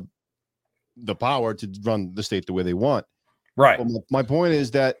have the power to run the state the way they want. Right. But my point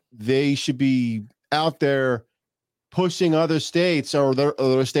is that they should be out there pushing other states or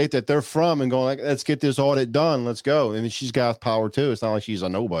the state that they're from and going, like, let's get this audit done. Let's go. And she's got power too. It's not like she's a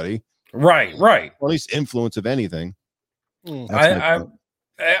nobody. Right. Or at least influence of anything. I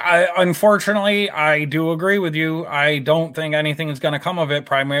unfortunately, I do agree with you. I don't think anything is going to come of it,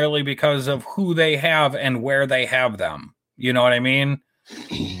 primarily because of who they have and where they have them. You know what I mean?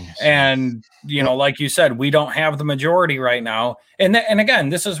 And like you said, we don't have the majority right now. And again,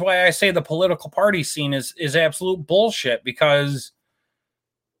 this is why I say the political party scene is absolute bullshit, because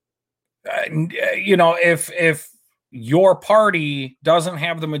if your party doesn't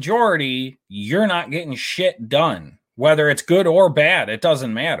have the majority, you're not getting shit done, whether it's good or bad. It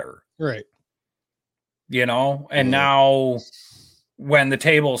doesn't matter. Right. And now when the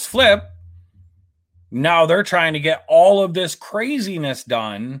tables flip, now they're trying to get all of this craziness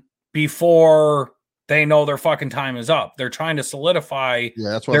done before they know their fucking time is up. They're trying to solidify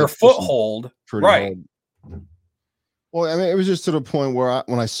their foothold. Right. Hard. Well, I mean, it was just to the point where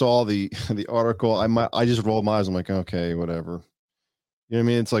when I saw the article, I just rolled my eyes. I'm like, okay, whatever. You know what I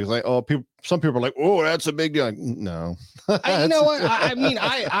mean? It's like, some people are like, "Oh, that's a big deal." No. You know what?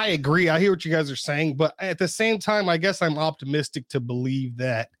 I agree. I hear what you guys are saying, but at the same time, I guess I'm optimistic to believe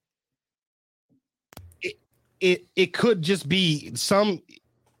that it could just be some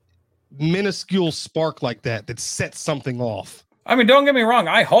minuscule spark like that sets something off. I mean, don't get me wrong.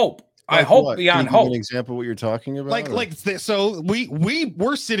 I hope. I hope what? Beyond hope. An example of what you're talking about? So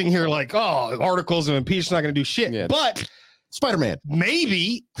we're sitting here like, oh, articles of impeachment not going to do shit. Yeah. But Spider-Man,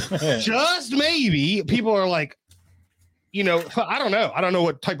 maybe, just maybe, people are like, I don't know. I don't know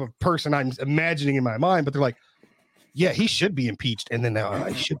what type of person I'm imagining in my mind, but they're like, yeah, he should be impeached, and then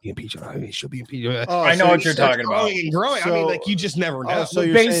he should be impeached. He should be impeached. I know what you're talking about. And growing. So, I mean, you just never know. So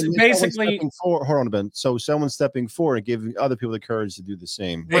you're basically, hold on, Ben. So someone's stepping forward and giving other people the courage to do the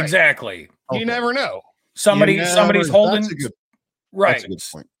same. Right. Exactly. Okay. You never know. Somebody's holding. That's a good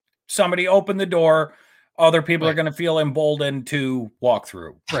point. Somebody opened the door. Other people are going to feel emboldened to walk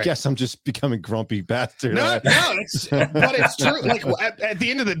through. I guess I'm just becoming grumpy bastard. But it's true. Like at the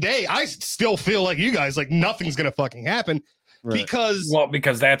end of the day, I still feel like you guys, like nothing's going to fucking happen because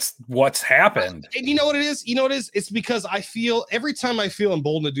that's what's happened. And you know what it is? It's because every time I feel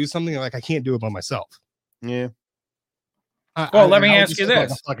emboldened to do something, like I can't do it by myself. Yeah. Let me ask you this.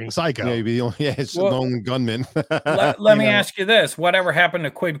 Like a fucking psycho. Yeah, you'd be the only gunman. let me ask you this. Whatever happened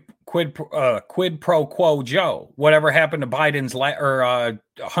to quid pro quo Joe? Whatever happened to Biden's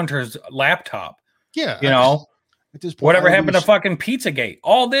Hunter's laptop? Yeah. Whatever happened to fucking Pizzagate?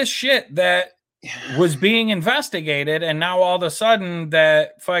 All this shit that was being investigated, and now all of a sudden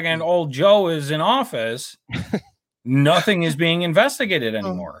that fucking old Joe is in office, nothing is being investigated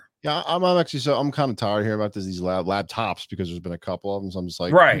anymore. Yeah, I'm kind of tired of hearing about these laptops, because there's been a couple of them. So I'm just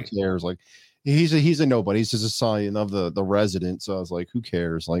like, who cares? Like, he's a nobody. He's just a son of the resident. So I was like, who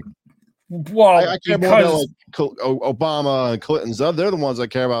cares? Like, Well, I care more about because like Obama and Clinton's. They're the ones I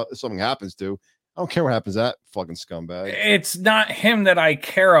care about if something happens to. I don't care what happens to that fucking scumbag. it's not him that I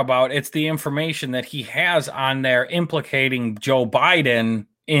care about. It's the information that he has on there implicating Joe Biden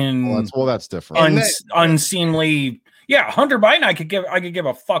in That's different. unseemly. Yeah, Hunter Biden, I could give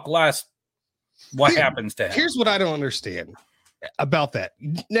a fuck less what happens to him. Here's what I don't understand about that.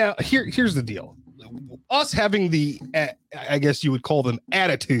 Now, here's the deal. Us having the, I guess you would call them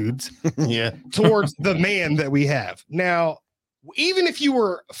attitudes Yeah. towards the man that we have. Now, even if you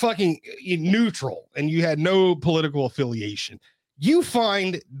were fucking neutral and you had no political affiliation, you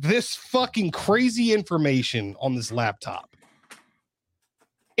find this fucking crazy information on this laptop.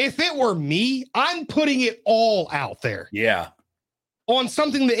 If it were me, I'm putting it all out there. Yeah. On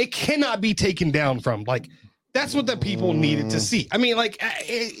something that it cannot be taken down from. Like, that's what the people needed to see. I mean, like,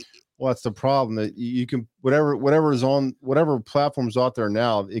 Well, that's the problem, that you can whatever is on whatever platforms out there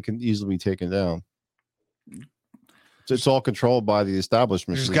now, it can easily be taken down. It's all controlled by the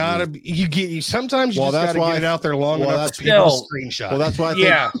establishment. there's gotta be sometimes you Well, just that's gotta why get it out there long enough that's for people to still- screenshot. Well, that's why I think,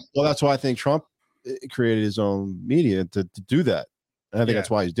 Yeah. well, that's why I think Trump created his own media to do that. And I think Yeah. that's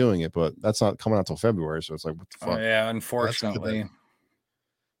why he's doing it, but that's not coming out till February. So it's like, what the fuck? Oh, yeah, unfortunately.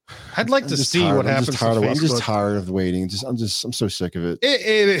 I'd like to see what happens to I'm Facebook. just tired of waiting. I'm so sick of it. It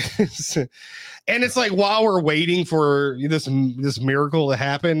is. And it's like while we're waiting for this miracle to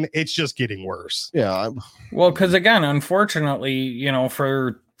happen, it's just getting worse. Yeah. Well, because again, unfortunately,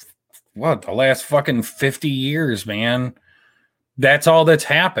 for the last fucking 50 years, man, that's all that's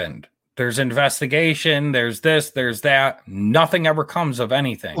happened. There's investigation, there's this, there's that. Nothing ever comes of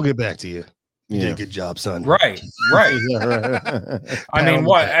anything. We'll get back to you. You did Yeah. a good job, son. Right. Yeah, right. I mean,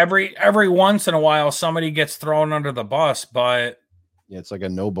 what every once in a while somebody gets thrown under the bus, but Yeah, it's like a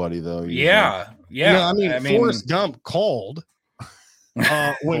nobody though. usually. yeah. I mean, Forrest Gump called when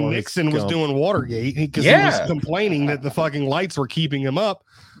Forrest Nixon was Gump. doing Watergate because he Yeah. was complaining that the fucking lights were keeping him up.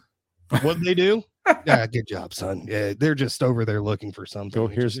 What'd they do? Yeah, good job, son. Yeah, they're just over there looking for something. Go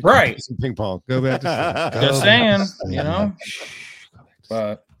here's Right. some ping pong. Go back to sleep. Just saying,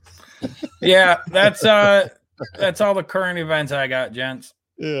 But yeah, that's all the current events I got, gents.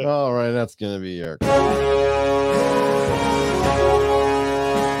 Yeah. All right, that's gonna be Eric.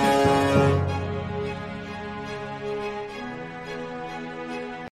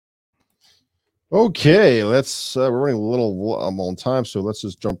 Okay, let's. We're running a little on time, so let's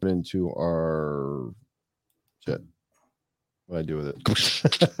just jump into our chat. What do I do with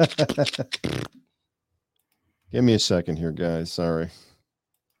it? Give me a second here, guys. Sorry.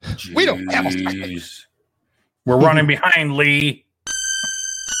 We don't have a Jeez. We're running behind, Lee.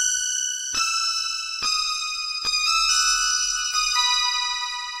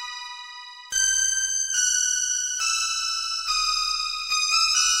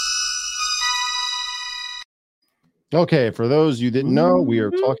 Okay, for those you didn't know, we are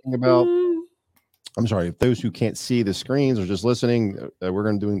talking about. I'm sorry, if those who can't see the screens or just listening, we're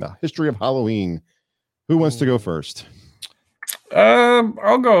going to doing the history of Halloween. Who wants to go first?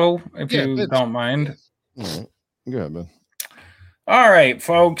 I'll go if Yeah, you it's- don't mind. All right. Go ahead, man. All right,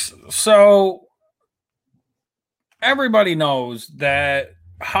 folks. So everybody knows that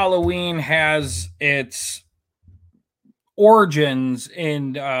Halloween has its origins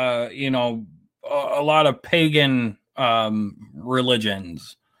in a lot of pagan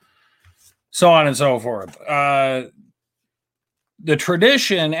religions, so on and so forth. The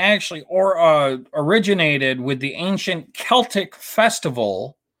tradition actually originated with the ancient Celtic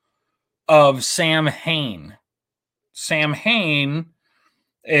festival of Samhain. Samhain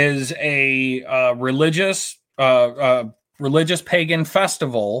is a religious pagan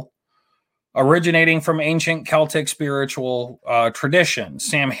festival originating from ancient Celtic spiritual tradition.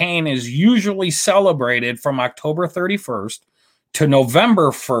 Samhain is usually celebrated from October 31st to November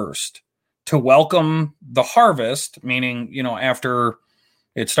 1st to welcome the harvest, meaning, after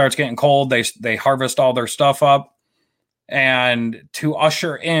it starts getting cold, they harvest all their stuff up, and to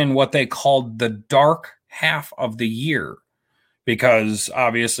usher in what they called the dark half of the year, because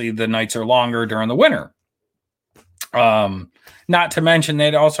obviously the nights are longer during the winter. Not to mention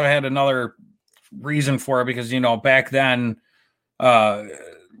they also had another reason for it, because back then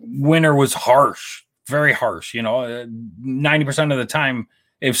winter was harsh, very harsh. 90% of the time,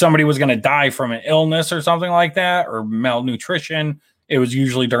 if somebody was going to die from an illness or something like that, or malnutrition, it was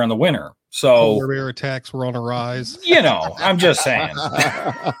usually during the winter. So Polar bear attacks were on a rise. I'm just saying.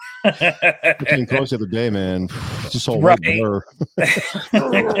 Getting close the other day, man. It's just all Right. blur.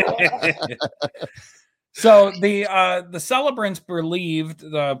 So the celebrants believed,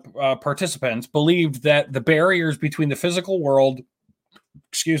 the participants believed, that the barriers between the physical world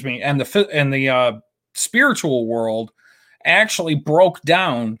excuse me, and the spiritual world actually broke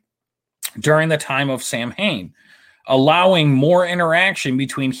down during the time of Samhain, allowing more interaction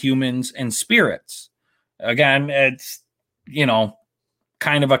between humans and spirits. Again, it's, you know,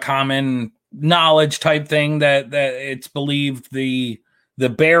 kind of a common knowledge type thing that it's believed the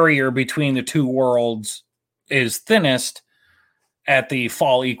barrier between the two worlds is thinnest at the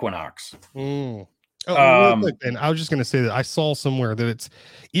fall equinox. Oh, real quick, Ben, I was just going to say that I saw somewhere that it's,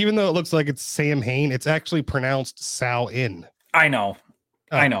 even though it looks like it's Samhain, it's actually pronounced Samhain. I know.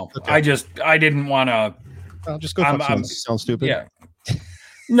 Oh, I know. okay. I didn't want to. I'll just go. Sounds stupid. Yeah.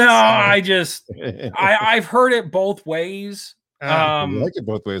 No, I've heard it both ways. You like it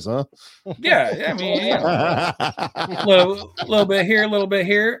both ways, huh? Yeah, I mean, yeah. little bit here, a little bit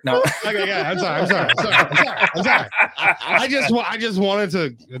here. No, okay, yeah, I'm sorry. I just wanted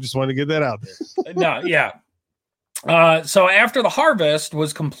to get that out there. No, yeah. So after the harvest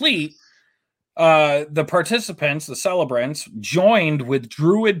was complete, the participants, the celebrants, joined with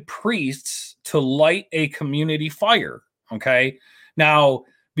Druid priests to light a community fire. Okay, now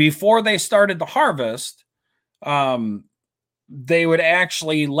before they started the harvest, they would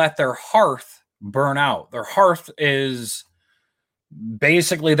actually let their hearth burn out. Their hearth is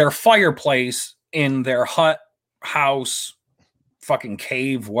basically their fireplace in their hut, house, fucking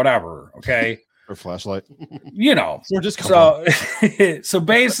cave, whatever. Okay. Or flashlight. You know. Or just so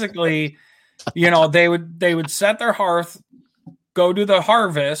basically, you know, they would set their hearth, go do the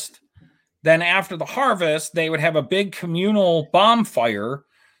harvest. Then after the harvest, they would have a big communal bonfire,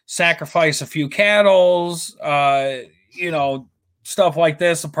 sacrifice a few cattle, you know, stuff like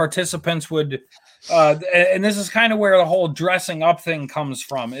this. The participants would, and this is kind of where the whole dressing up thing comes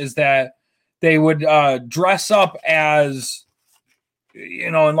from, is that they would dress up as,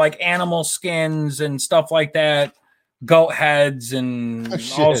 you know, in like animal skins and stuff like that, goat heads and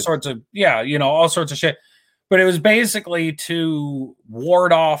all sorts of, you know, all sorts of shit. But it was basically to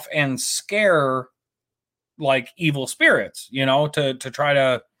ward off and scare like evil spirits, you know, to try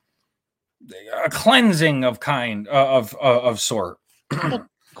to, a cleansing of kind of sort.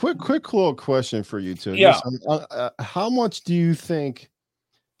 quick little question for you two. Yeah. How much do you think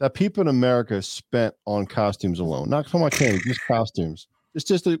that people in America spent on costumes alone? Not so much candy, just costumes.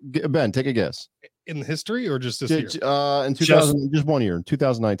 Just Ben, take a guess. In history or just this year? In 2000, just 1 year, in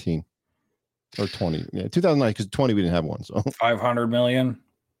 2019 or 20. Yeah, 2009, because 20 we didn't have one. So 500 million.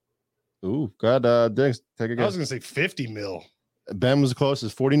 Ooh, God, Diggs, take a guess. I was gonna say 50 mil. Ben was the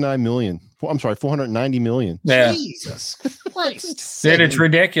closest, 49 million. I'm sorry, 490 million. Yeah. Jesus Christ. Dude, it's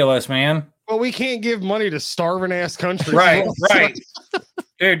ridiculous, man. Well, we can't give money to starving ass countries. Right.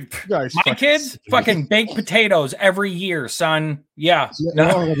 Dude, Guys, my kids fucking bake potatoes every year, son. Yeah. You know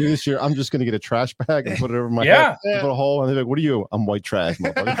what I'm gonna do this year? I'm just gonna get a trash bag and put it over my head, put a hole, and they're like, "What are you?" I'm white trash,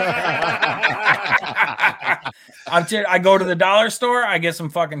 motherfucker. I go to the dollar store, I get some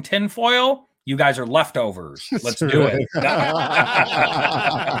fucking tin foil. You guys are leftovers. Let's do it. That's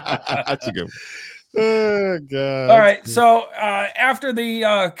a good one. Oh, God. All right. So after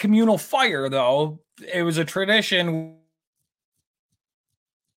the communal fire, though, it was a tradition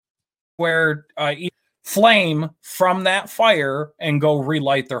where flame from that fire and go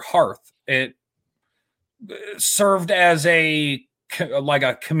relight their hearth. It served as a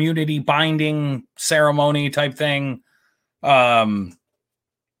community binding ceremony type thing.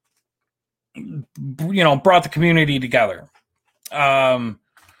 You know, brought the community together. In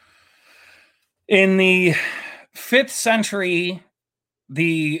the 5th century,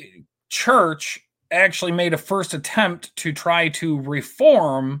 the church actually made a first attempt to try to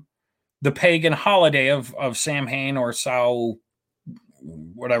reform the pagan holiday of Samhain or Sau,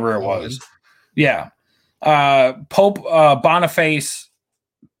 whatever it was. Yeah. Pope Boniface,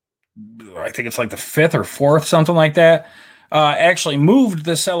 I think it's like the 5th or 4th, something like that, actually moved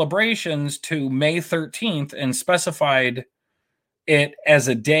the celebrations to May 13th and specified it as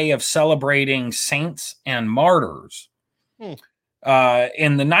a day of celebrating saints and martyrs. In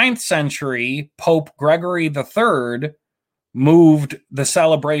the 9th century, Pope Gregory III moved the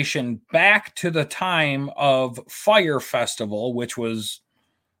celebration back to the time of Fire Festival, which was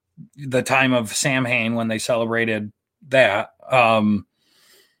the time of Samhain when they celebrated that,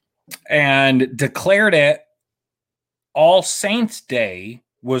 and declared it All Saints Day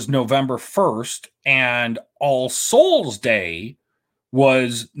was November 1st, and All Souls Day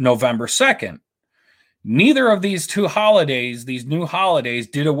was November 2nd. Neither of these two holidays, these new holidays,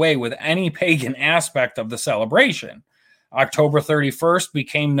 did away with any pagan aspect of the celebration. October 31st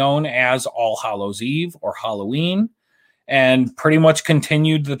became known as All Hallows Eve or Halloween, and pretty much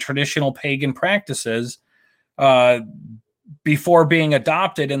continued the traditional pagan practices. before being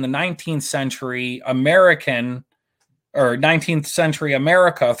adopted in the 19th century American or 19th century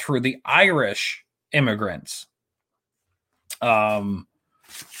America through the Irish immigrants. After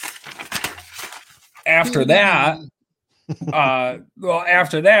that,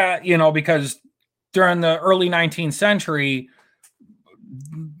 because during the early 19th century,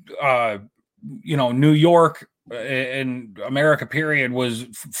 New York in America period was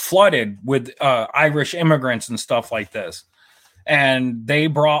flooded with Irish immigrants and stuff like this. And they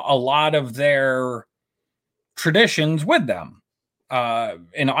brought a lot of their traditions with them.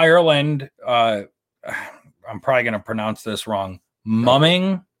 In Ireland, I'm probably going to pronounce this wrong.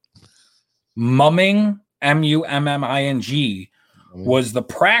 Mumming, mumming, was the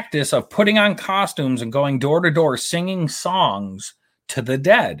practice of putting on costumes and going door to door singing songs to the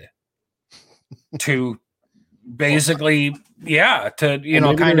dead. To basically,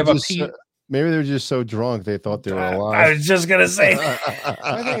 kind of appease. Maybe they were just so drunk they thought they were alive. I was just gonna say.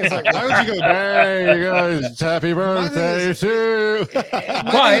 I think it's like, why would you go? Hey, you guys, happy birthday to.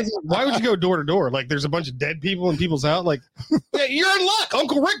 Why would you go door to door? Like, there's a bunch of dead people in people's house. Like, yeah, you're in luck.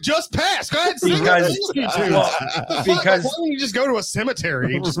 Uncle Rick just passed. Go ahead, because why don't you just go to a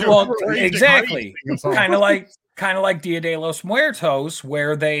cemetery? And just go exactly. Kind of like Dia de los Muertos,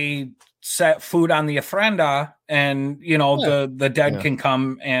 where they set food on the ofrenda, and the dead can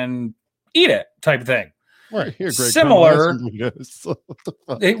come and eat it, type of thing. Right. Similar,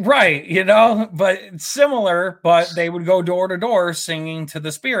 right? But similar, but they would go door to door singing to the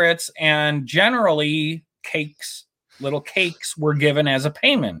spirits, and generally little cakes were given as a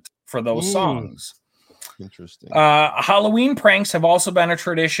payment for those songs. Interesting. Halloween pranks have also been a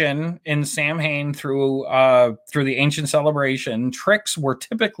tradition in Samhain through the ancient celebration. Tricks were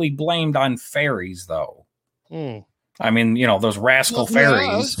typically blamed on fairies, though. I mean, those rascal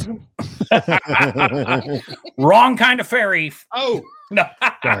fairies. Wrong kind of fairy. Oh no.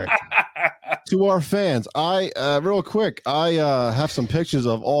 To our fans, I real quick, I have some pictures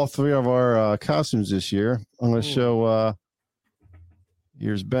of all three of our costumes this year. I'm going to show.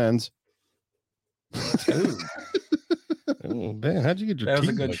 Here's Ben's. Oh, Ben, how'd you get your That was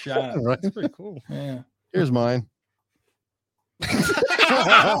a teeth good like shot. that? Right? That's pretty cool. Yeah. Here's mine.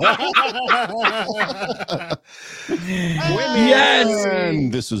 Yes.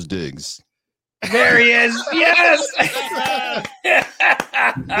 And this is Diggs. There he is. Yes.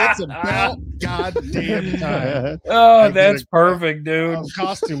 It's about goddamn time. Oh, that's perfect, dude.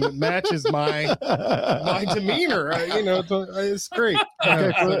 Costume that matches my demeanor. It's great.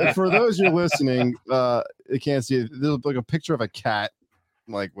 Okay, for those who are listening, you can't see it. There's like a picture of a cat,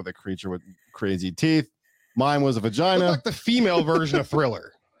 like with a creature with crazy teeth. Mine was a vagina. Like the female version of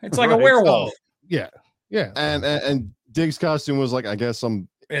Thriller. It's like a werewolf. Yeah. And Diggs' costume was like, I guess, some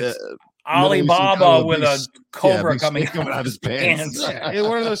Alibaba with a cobra coming out of his pants. Yeah,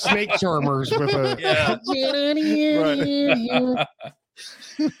 one of those snake charmers with a.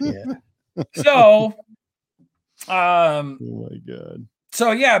 So, oh my god.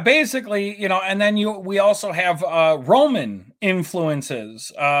 So yeah, basically, and then we also have Roman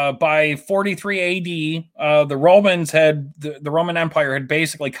influences. By 43 AD, the Romans the Roman Empire had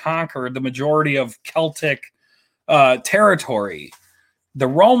basically conquered the majority of Celtic territory. The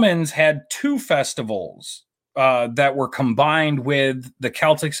Romans had two festivals that were combined with the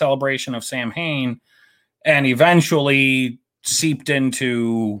Celtic celebration of Samhain, and eventually seeped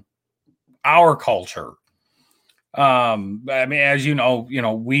into our culture. I mean, as you know,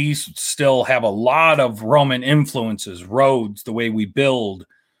 we still have a lot of Roman influences, roads, the way we build,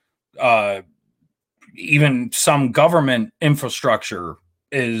 even some government infrastructure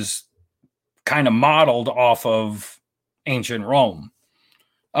is kind of modeled off of ancient Rome.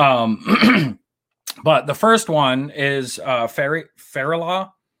 But the first one is Feralia,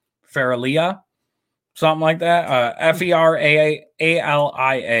 something like that. Feralia.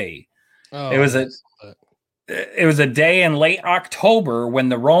 It was a day in late October when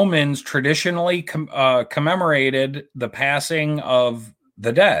the Romans traditionally commemorated the passing of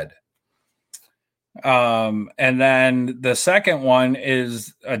the dead. And then the second one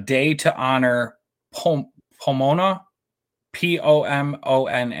is a day to honor Pomona, Pomona.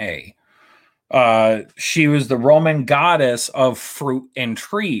 She was the Roman goddess of fruit and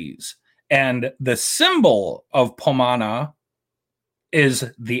trees. And the symbol of Pomona is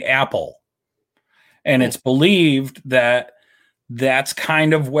the apple. And it's believed that that's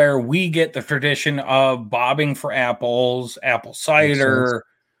kind of where we get the tradition of bobbing for apples, apple cider,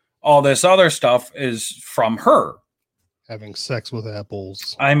 all this other stuff is from her. Having sex with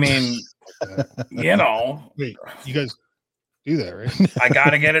apples. I mean, Wait, you guys do that, right? I got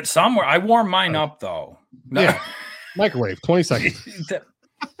to get it somewhere. I warm mine up, though. No. Yeah. Microwave, 20 seconds.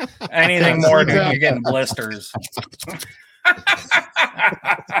 Anything more, dude, you're getting blisters.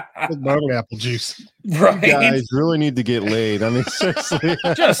 Bone apple juice. Right? You guys really need to get laid. I mean, seriously.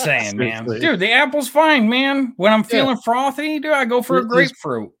 Just saying, man. Seriously. Dude, the apple's fine, man. When I'm feeling frothy, dude, I go for a There's-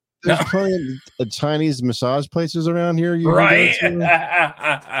 grapefruit. There's plenty of Chinese massage places around here. You can Right. go to.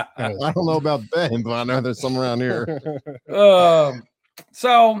 I don't know about Ben, but I know there's some around here.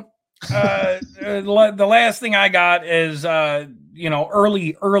 So the last thing I got is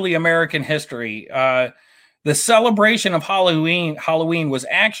early American history. The celebration of Halloween was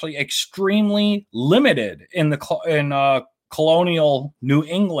actually extremely limited in colonial New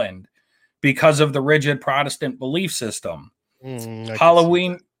England because of the rigid Protestant belief system.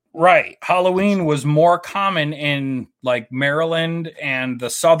 Halloween was more common in like Maryland and the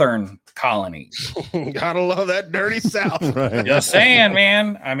southern colonies. Gotta love that dirty South. Right. Just saying,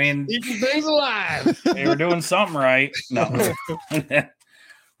 man. I mean, Keeping things alive. they were doing something right. No.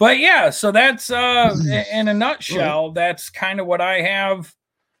 But yeah, so that's in a nutshell, that's kind of what I have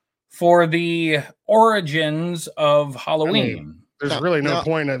for the origins of Halloween. There's really no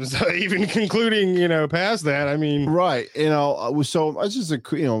point of even concluding, past that. I mean, Right. So it's just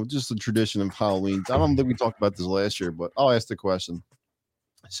just a tradition of Halloween. I don't think we talked about this last year, but I'll ask the question.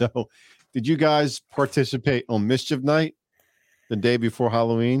 So, did you guys participate on Mischief Night the day before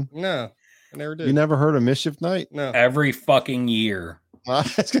Halloween? no, I never did. You never heard of Mischief Night? No. Every fucking year. I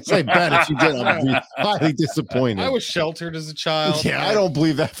was gonna say, Ben, if you did, I'd be highly disappointed. I was sheltered as a child. Yeah, I don't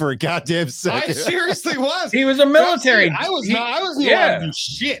believe that for a goddamn I second. seriously was. He was a military. I was he- not. I wasn't allowed to do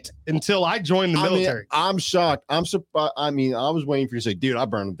shit until I joined the military. I'm shocked. I'm surprised. I mean, I was waiting for you to say, dude, I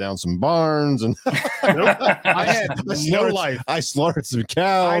burned down some barns and I had no life. I slaughtered some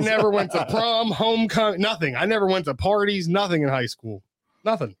cows. I never went to prom, homecoming, nothing. I never went to parties, nothing in high school.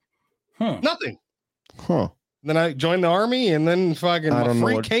 Nothing. Nothing. Huh. Then I joined the army, and then fucking I don't know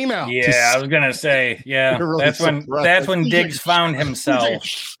freak what- came out. Yeah, I was gonna say, yeah. You're really that's surprised. when Diggs found himself.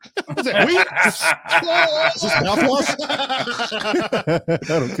 Is that weed? Is this mouthwash? I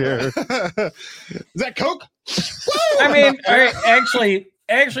don't care. Is that Coke? I mean, actually,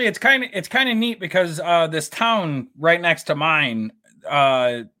 it's kind of neat because this town right next to mine,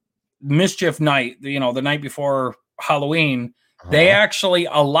 Mischief Night, the night before Halloween, they actually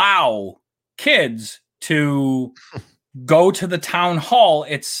allow kids to go to the town hall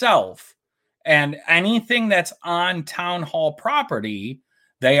itself, and anything that's on town hall property,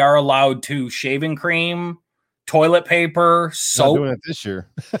 they are allowed to shaving cream, toilet paper, Not soap. doing it this year.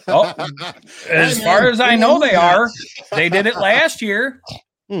 Oh, as far as I know, they are. They did it last year.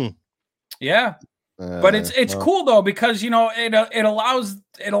 Yeah, but it's cool though because it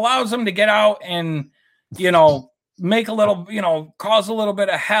allows them to get out and make a little cause a little bit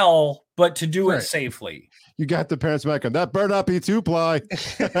of hell, but to do it safely. You got the parents back on that. Better not be two ply.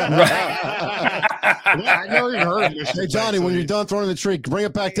 I never even heard of Mischief Hey Johnny, Night, when so you're done throwing the tree, bring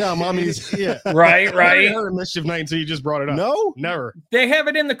it back down. Mommy's. yeah, Right. I never heard of Mischief Night until you just brought it up. No. Never. They have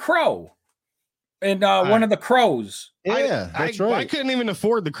it in the Crow, in one of the crows. Yeah, that's I right. couldn't even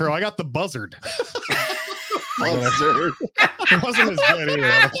afford the crow. I got the buzzard. Buzzard. It wasn't as good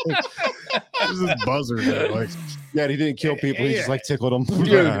either. It was this buzzard. Like, Yeah, he didn't kill people. He just like tickled them.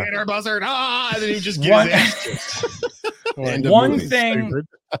 dude, get our buzzard. And then he just One- gets his ass kicked. End of One movie. thing,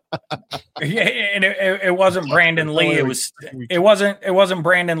 yeah, and it wasn't Brandon Lee. It wasn't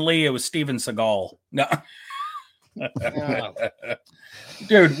Brandon Lee. It was Steven Seagal. No,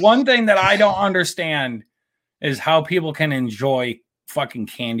 dude. One thing that I don't understand is how people can enjoy fucking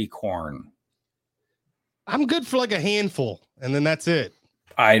candy corn. I'm good for like a handful, and then that's it.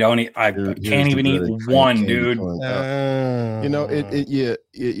 I don't. I Here's can't the even eat very one, candy dude. corn. Uh,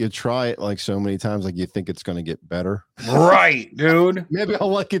 You try it like so many times, like you think it's going to get better. Right, dude. Maybe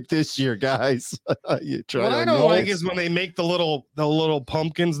I'll like it this year, guys. You try what it I on don't yours. like is when they make the little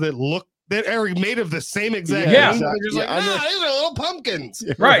pumpkins that are made of the same exact Yeah, thing. exactly. They're just like, Yeah, I know. these are little pumpkins.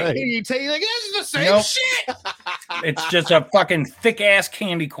 Yeah, Right. And you take like, this is the same Nope. shit. It's just a fucking thick ass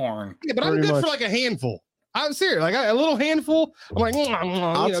candy corn. Yeah, but I'm Pretty good much. for like a handful. I'm serious. Like a little handful. I'm like,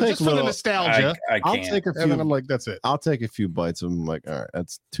 I'll take just for the little- nostalgia. I I'll can't. take a And then few. I'm like, that's it. I'll take a few bites. I'm like, all right,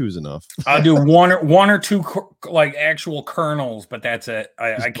 that's two's enough. I'll do one or two like actual kernels, but that's it.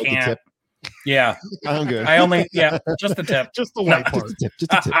 I Just the can't. tip. Yeah, I'm good. I only just the tip. Just the white part. Just a tip,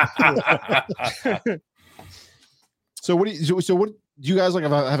 just a tip. So what do you guys like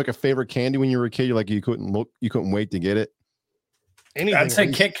have like a favorite candy when you were a kid? You like you couldn't wait to get it. Anything. I'd say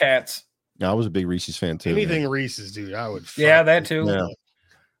Reese's. Kit Kats. Yeah, I was a big Reese's fan too. Anything Reese's, dude. I would. Yeah, fuck that with. too. Yeah.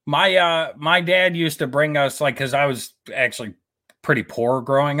 My dad used to bring us because I was actually pretty poor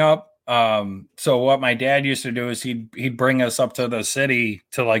growing up. So what my dad used to do is he'd bring us up to the city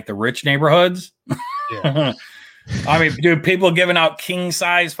to like the rich neighborhoods. Yeah. I mean, dude, people giving out king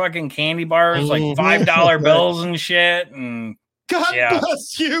size fucking candy bars, like $5 bills and shit. And God Yeah.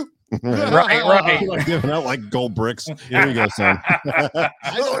 bless you. right. Like giving out like gold bricks. Here you go, son.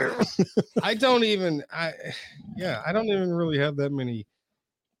 I don't even really have that many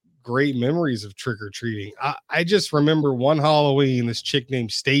great memories of trick-or-treating. I just remember one Halloween, this chick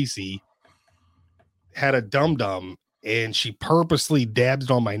named Stacy had a dum-dum and she purposely dabbed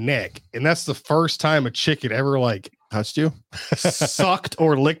it on my neck. And that's the first time a chick had ever like Touched you? sucked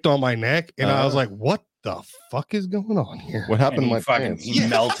or licked on my neck. And I was like, what the fuck is going on here? What happened to my fucking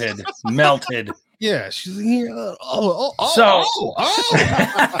pants? melted. Yeah, she's like, yeah,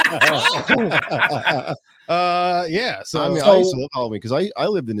 yeah. So I mean, I used to love Halloween because I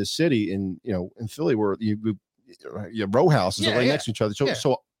lived in the city in Philly where your row houses are right next to each other.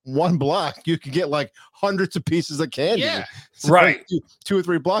 So one block you could get like hundreds of pieces of candy. Yeah. So Right. 2 or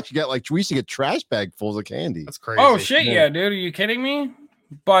 3 blocks, you got like we used to get trash bag fulls of candy. that's crazy. Oh shit, yeah, dude. Are you kidding me?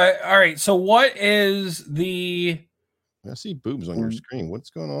 But all right, so what is the I see boobs on your screen.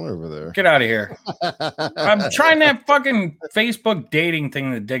 What's going on over there? get out of here? I'm trying that fucking Facebook dating thing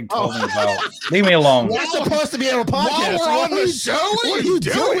that Dig told me about. Leave me alone. We're supposed to be on a podcast. While we're on the show, What are you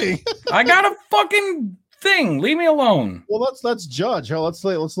doing? I got a fucking thing. Leave me alone. Well, let's judge her. Let's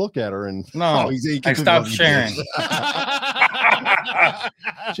look at her and No, he I stopped sharing.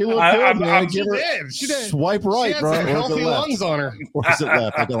 She looked I- good, man. she Give her did. She did. swipe right, She had bro. some Or is it healthy left? lungs on her. Or is it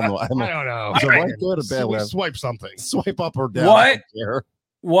left? I don't know. I don't know. Is it right good or bad We left? swipe something. Swipe up or down. What? I don't care.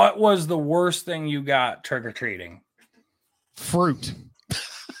 What was the worst thing you got trick or treating? Fruit.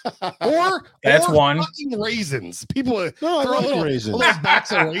 or That's one. fucking raisins. People No, I throw a like little, raisins. little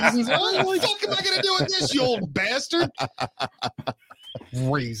box of raisins. What the fuck am I gonna do with this, you old bastard?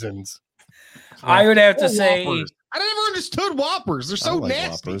 Raisins. I would have to Or say, Whoppers. I never understood Whoppers. They're so I like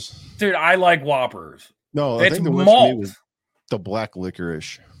nasty. Whoppers. dude, I like Whoppers. No, I It's think the worst to me malt. was the black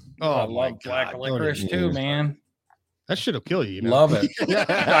licorice. Oh, I my love black God. licorice Don't too, even- man. That shit'll kill you. You know? Love it.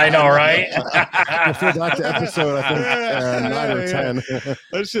 I know, right? Refer back to episode, I think 9 or 10.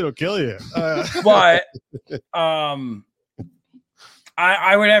 That shit'll kill you. But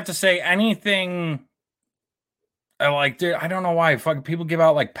I would have to say anything. I like, dude. I don't know why. Fucking people give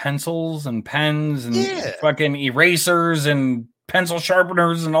out like pencils and pens and Yeah. fucking erasers and pencil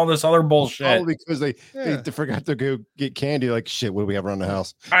sharpeners and all this other bullshit. Probably because they Yeah. forgot to go get candy. Like shit, what do we have around the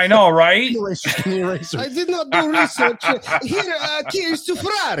house? I know, right? Erasers, give me erasers. I did not do research. Here are keys to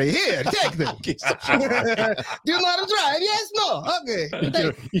Ferrari. Here, take them. Do not drive. Yes, no.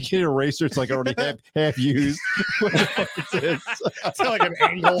 Okay. You get eraser. It's like already half used. What the fuck is this? It's like an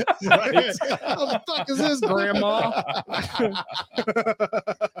angle. Right. What the fuck is this, Grandma?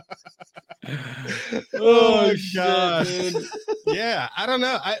 Oh, God. Yeah, I don't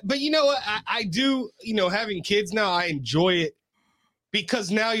know. But you know what? I do, having kids now, I enjoy it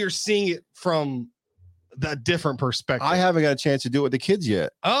because now you're seeing it from the different perspective. I haven't got a chance to do it with the kids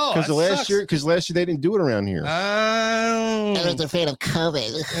yet. Oh, Because last year they didn't do it around here. Oh. afraid of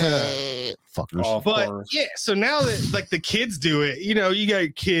COVID. Fuckers. Oh, of But course. yeah, so now that like the kids do it, you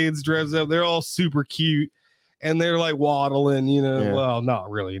got kids dressed up, they're all super cute and they're like waddling, Yeah. well,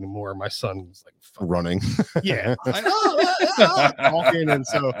 not really anymore. My son's like, Running. yeah, like, talking, and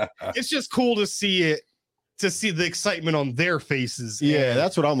so it's just cool to see the excitement on their faces. Yeah, and,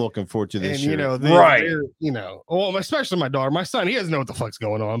 that's what I'm looking forward to this and year. Right. well, especially my daughter. My son, he doesn't know what the fuck's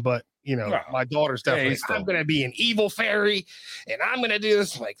going on, but No. my daughter's Yeah, definitely. he's still- I'm gonna be an evil fairy, and I'm gonna do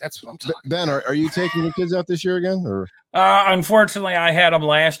this. Like that's what I'm talking. Ben, are you taking the kids out this year again? Or Unfortunately, I had them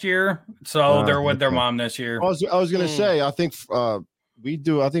last year, so they're with their okay. mom this year. I was gonna say, I think we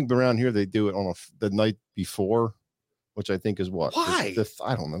do. I think around here they do it on the night before, which I think is what. Why?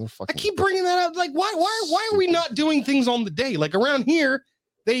 I don't know. They're I fucking. keep bringing that up. Like, why are we not doing things on the day? Like around here,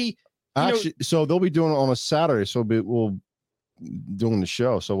 they Actually, so they'll be doing it on a Saturday. So we'll doing the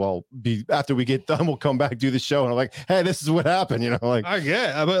show. So I'll be after we get done, we'll come back do the show, and I'm like, hey, this is what happened. Like I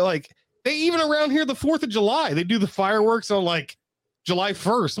get, but like they even around here the 4th of July, they do the fireworks on like July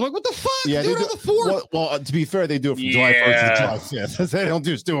 1st. I'm like, what the fuck? Yeah, do they it on the 4th. well, to be fair, they do it from July 1st to July 5th. They don't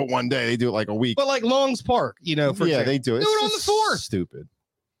just do it one day. They do it like a week. But like Long's Park, for Yeah, example. they do it. Do it It's on the just 4th. Stupid.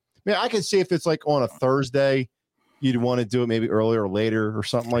 Man, I can see if it's like on a Thursday, you'd want to do it maybe earlier or later or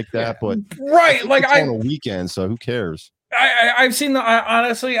something like that. But Right, like it's on a weekend, so who cares? I've seen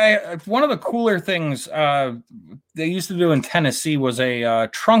honestly, one of the cooler things they used to do in Tennessee was a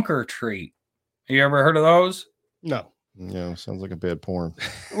trunk or treat. You ever heard of those? No. Yeah, sounds like a bad porn.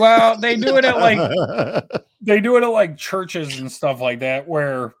 Well, they do it at like churches and stuff like that,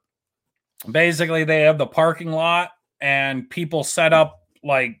 where basically they have the parking lot and people set up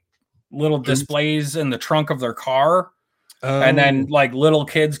like little displays in the trunk of their car. And then like little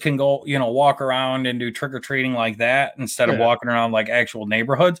kids can go, walk around and do trick-or-treating like that instead of walking around like actual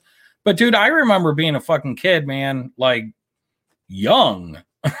neighborhoods. But dude, I remember being a fucking kid, man, like young,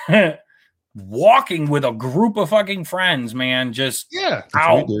 walking with a group of fucking friends, man, just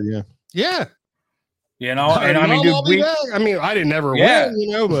out. Yeah. And I mean, dude, I didn't ever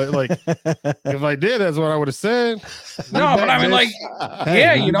win, but like if I did, that's what I would have said. No, but I mean, like,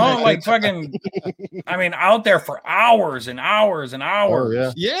 like fucking, I mean, out there for hours and hours and hours.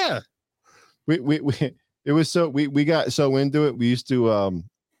 Oh, yeah. It was we got so into it. We used to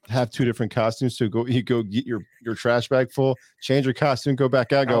have two different costumes. So you go get your trash bag full, change your costume, go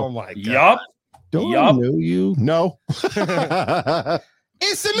back out, go. Oh my god. Yup. Don't I know you? No.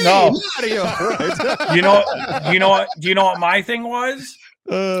 It's me, Mario. You know what my thing was?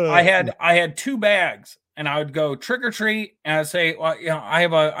 I had two bags, and I would go trick or treat, and I'd say, well, I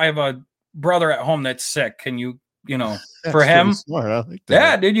have a brother at home that's sick. Can you, for him? Smart. I like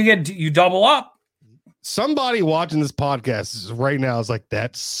that. Yeah, dude, you double up. Somebody watching this podcast right now is like,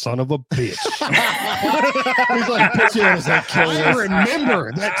 that son of a bitch. He's like, I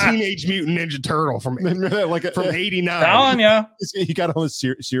remember that Teenage Mutant Ninja Turtle from 89. Telling ya. He got on the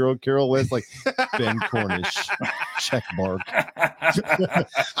serial killer list like Ben Cornish check mark.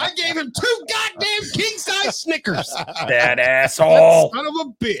 I gave him 2 goddamn king size Snickers. That asshole. That son of a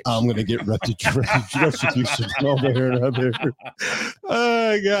bitch. I'm gonna get retribution over here and over here.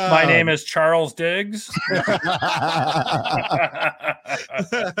 Oh god. My name is Charles Diggs.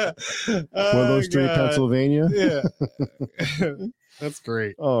 Willow Street, Pennsylvania. Yeah. That's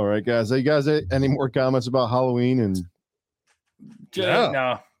great. All right, guys. You guys any more comments about Halloween? And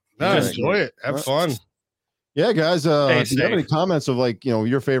No. Enjoy it. Have fun. Yeah, guys. If you have any safe. comments of like,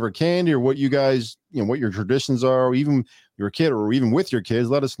 your favorite candy or what you guys, what your traditions are, or even your kid or even with your kids,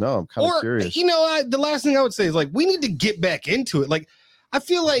 let us know. I'm kind of curious. The last thing I would say is like, we need to get back into it. Like, I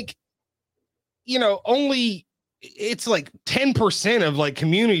feel like, only it's like 10% of like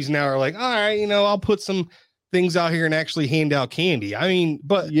communities now are like, all right, I'll put some things out here and actually hand out candy. I mean,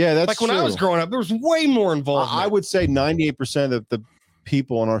 but yeah, that's like when I was growing up, there was way more involved. I would say 98% of the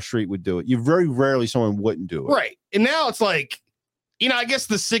people on our street would do it. You very rarely someone wouldn't do it. Right. And now it's like, I guess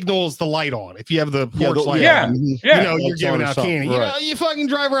the signal is the light on. If you have the porch light on, you're giving out candy. Right. You fucking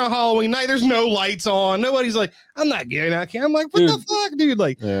drive around Halloween night, there's no lights on. Nobody's like, I'm not giving out candy. I'm like, what the fuck, dude?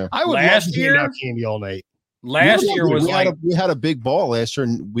 Like, I would love to hand out candy all night. Last year was we had a big ball last year,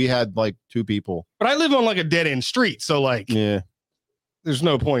 and we had like 2 people. But I live on like a dead end street, so like, there's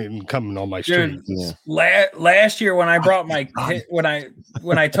no point in coming on my street. Last year when I brought my when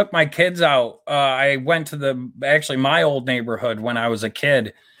I took my kids out, I went to my old neighborhood when I was a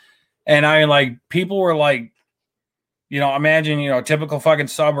kid, and I like people were like, imagine typical fucking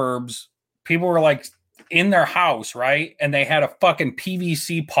suburbs. People were like in their house, right, and they had a fucking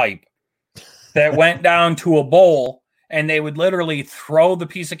PVC pipe that went down to a bowl, and they would literally throw the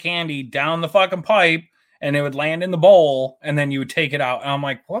piece of candy down the fucking pipe. And it would land in the bowl, and then you would take it out. And I'm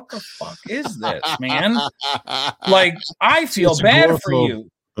like, what the fuck is this, man? Like, I feel bad for you.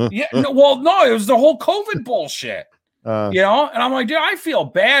 Yeah, no, it was the whole COVID bullshit. And I'm like, dude, I feel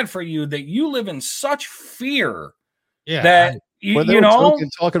bad for you that you live in such fear that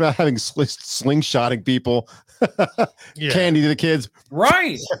talking about having slingshotting people candy to the kids,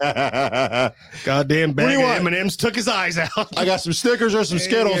 right? Goddamn bag of M&Ms took his eyes out. I got some Snickers or some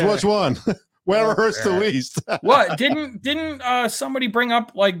Skittles. Which one? Whatever hurts the least. What didn't somebody bring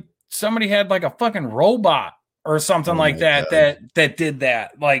up like somebody had like a fucking robot or something like that that did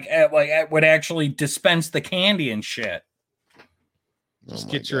that like would actually dispense the candy and shit. Just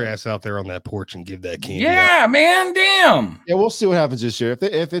get your ass out there on that porch and give that candy. Yeah, man, damn. Yeah, we'll see what happens this year.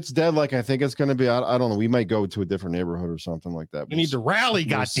 If it's dead, like I think it's going to be, I don't know. We might go to a different neighborhood or something like that. We need to rally.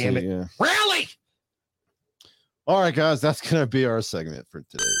 God damn it, rally! All right, guys, that's going to be our segment for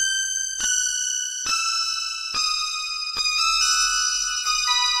today.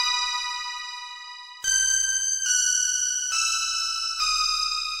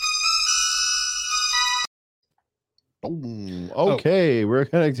 Okay, we're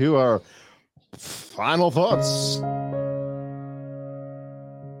going to do our final thoughts.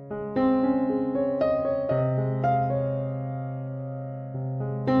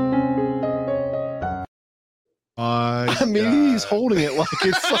 I mean, he's holding it like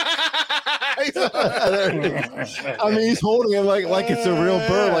it's. He's holding it like it's a real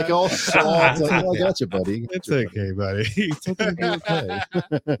bird, like all soft. Like, I got you, buddy. It's okay, buddy. It's okay.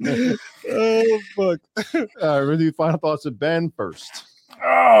 Oh fuck! All right, we're gonna do final thoughts of Ben first. Oh,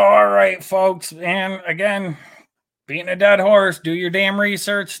 all right, folks. And again, beating a dead horse, do your damn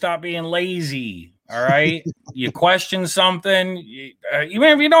research. Stop being lazy. All right. You question something, even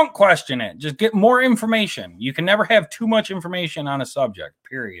if you don't question it, just get more information. You can never have too much information on a subject,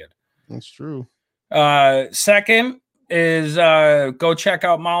 period. That's true. Second is go check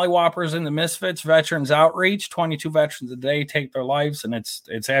out Molly Whoppers and the Misfits Veterans Outreach. 22 veterans a day take their lives, and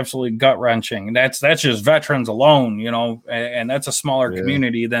it's absolutely gut wrenching. That's just veterans alone, you know, and that's a smaller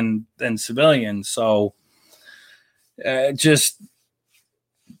community than civilians. So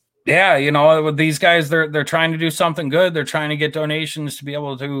you know, these guys, they're trying to do something good. They're trying to get donations to be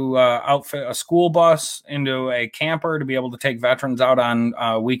able to outfit a school bus into a camper to be able to take veterans out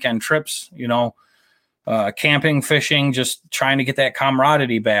on weekend trips, you know, camping, fishing, just trying to get that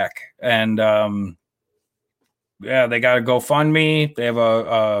camaraderie back. And they got a GoFundMe. They have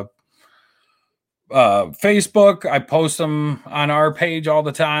a Facebook. I post them on our page all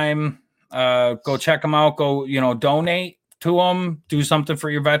the time. Go check them out. Go, you know, donate to them, do something for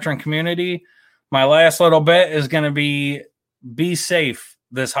your veteran community. My last little bit is going to be safe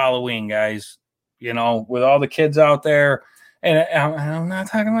this Halloween, guys, you know, with all the kids out there. And I'm not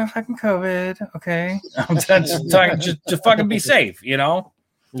talking about fucking COVID. Okay. I'm just talking, just fucking be safe, you know?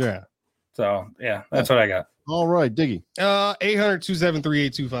 Yeah. So yeah, that's what I got. All right, Diggy.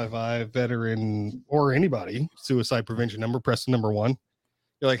 800-273-8255, veteran or anybody, suicide prevention number, press the number 1.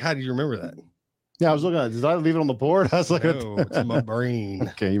 You're like, how do you remember that? Yeah, I was looking at it. Did I leave it on the board? I was looking No, it's in my brain.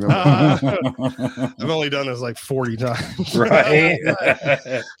 Okay, you remember. I've only done this like 40 times. Right.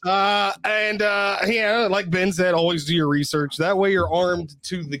 Yeah, like Ben said, always do your research. That way you're armed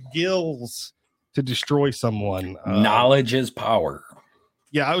to the gills to destroy someone. Knowledge is power.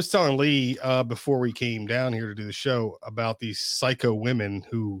 Yeah, I was telling Lee before we came down here to do the show about these psycho women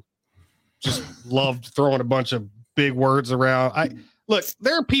who just loved throwing a bunch of big words around. Look,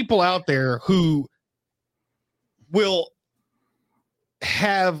 there are people out there who will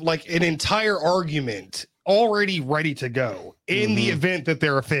have like an entire argument already ready to go in the event that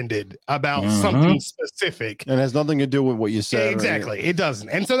they're offended about something specific. And it has nothing to do with what you said. Exactly. It doesn't.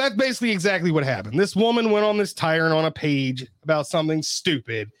 And so that's basically exactly what happened. This woman went on this tyrant on a page about something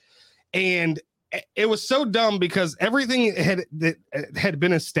stupid. And it was so dumb because everything that had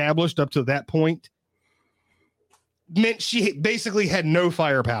been established up to that point meant she basically had no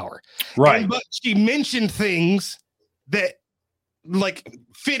firepower. Right. But she mentioned things that like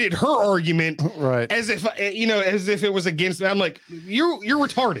fitted her argument, right? As if it was against me. I'm like, you're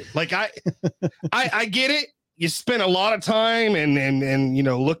retarded. Like I get it. You spent a lot of time and you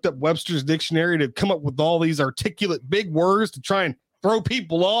know looked up Webster's dictionary to come up with all these articulate big words to try and throw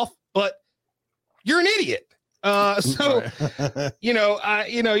people off, but you're an idiot. So you know,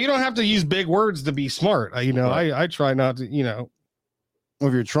 you don't have to use big words to be smart. I try not to, Well,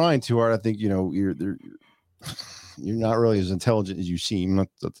 if you're trying too hard, I think, you're not really as intelligent as you seem.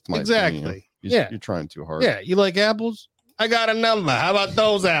 That's my opinion, You're trying too hard. Yeah. You like apples? I got a number. How about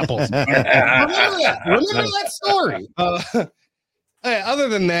those apples? Remember that story. Other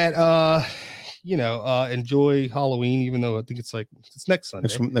than that, enjoy Halloween, even though I think it's next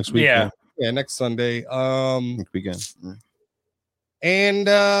Sunday. Next week. Yeah. Yeah, next Sunday. Next weekend. And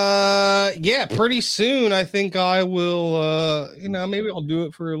pretty soon I think I will maybe I'll do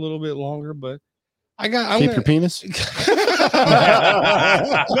it for a little bit longer, but keep your penis.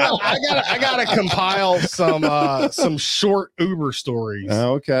 I gotta compile some short Uber stories.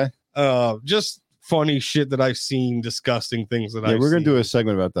 Oh, okay. Just funny shit that I've seen, disgusting things that we're gonna do a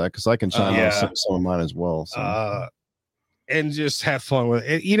segment about that because I can chime in some of mine as well. So. And just have fun with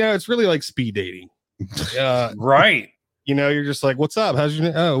it. It's really like speed dating. Right. You're just like, what's up? How's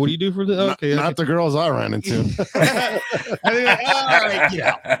your what do you do for the okay? Not the girls I ran into. And then, all right, get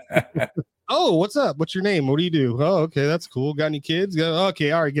out. Oh, what's up? What's your name? What do you do? Oh, okay, that's cool. Got any kids?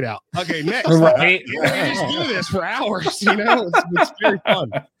 Okay, all right, get out. Okay, next. Right. We just do this for hours, it's very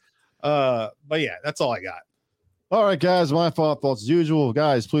fun. But yeah, that's all I got. All right, guys, my thoughts as usual.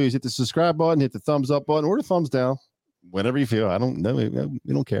 Guys, please hit the subscribe button, hit the thumbs up button, or the thumbs down. Whatever you feel. I don't know.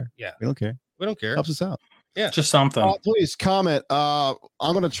 We don't care. Yeah. We don't care. We don't care. Helps us out. Yeah. Just something. Please comment. I'm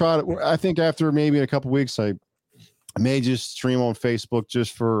going to try to, I think after maybe in a couple weeks, I may just stream on Facebook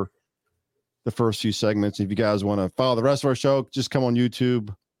just for the first few segments. If you guys want to follow the rest of our show, just come on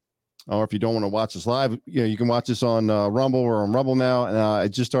YouTube. Or if you don't want to watch us live, you can watch us on Rumble. We're on Rumble now. And I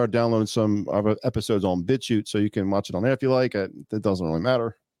just started downloading some of our episodes on BitChute, so you can watch it on there if you like. It doesn't really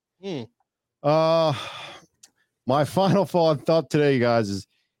matter. My final thought today, guys, is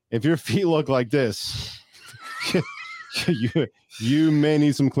if your feet look like this, you may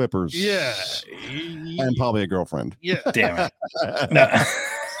need some clippers. Yeah. And probably a girlfriend. Yeah. Damn it. No.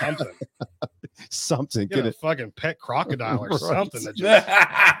 Something. Something. Get a fucking pet crocodile or Right. something that just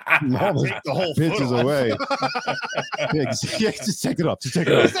take the whole foot pitches off. away. Yeah, just take it up. Just take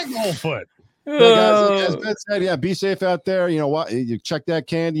it Just up. take the whole foot. Hey guys, as Ben said, yeah, be safe out there. You know what? You check that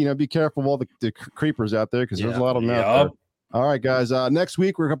candy. You know, be careful of all the creepers out there because there's a lot of them out there. All right, guys. Next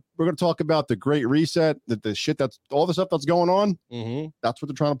week we're going to talk about the Great Reset, the shit that's all the stuff that's going on. Mm-hmm. That's what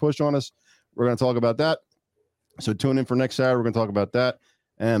they're trying to push on us. We're going to talk about that. So tune in for next Saturday. We're going to talk about that,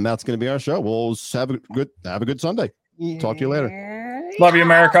 and that's going to be our show. We'll have a good Sunday. Talk to you later. Love you,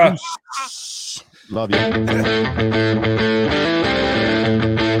 America. Love you.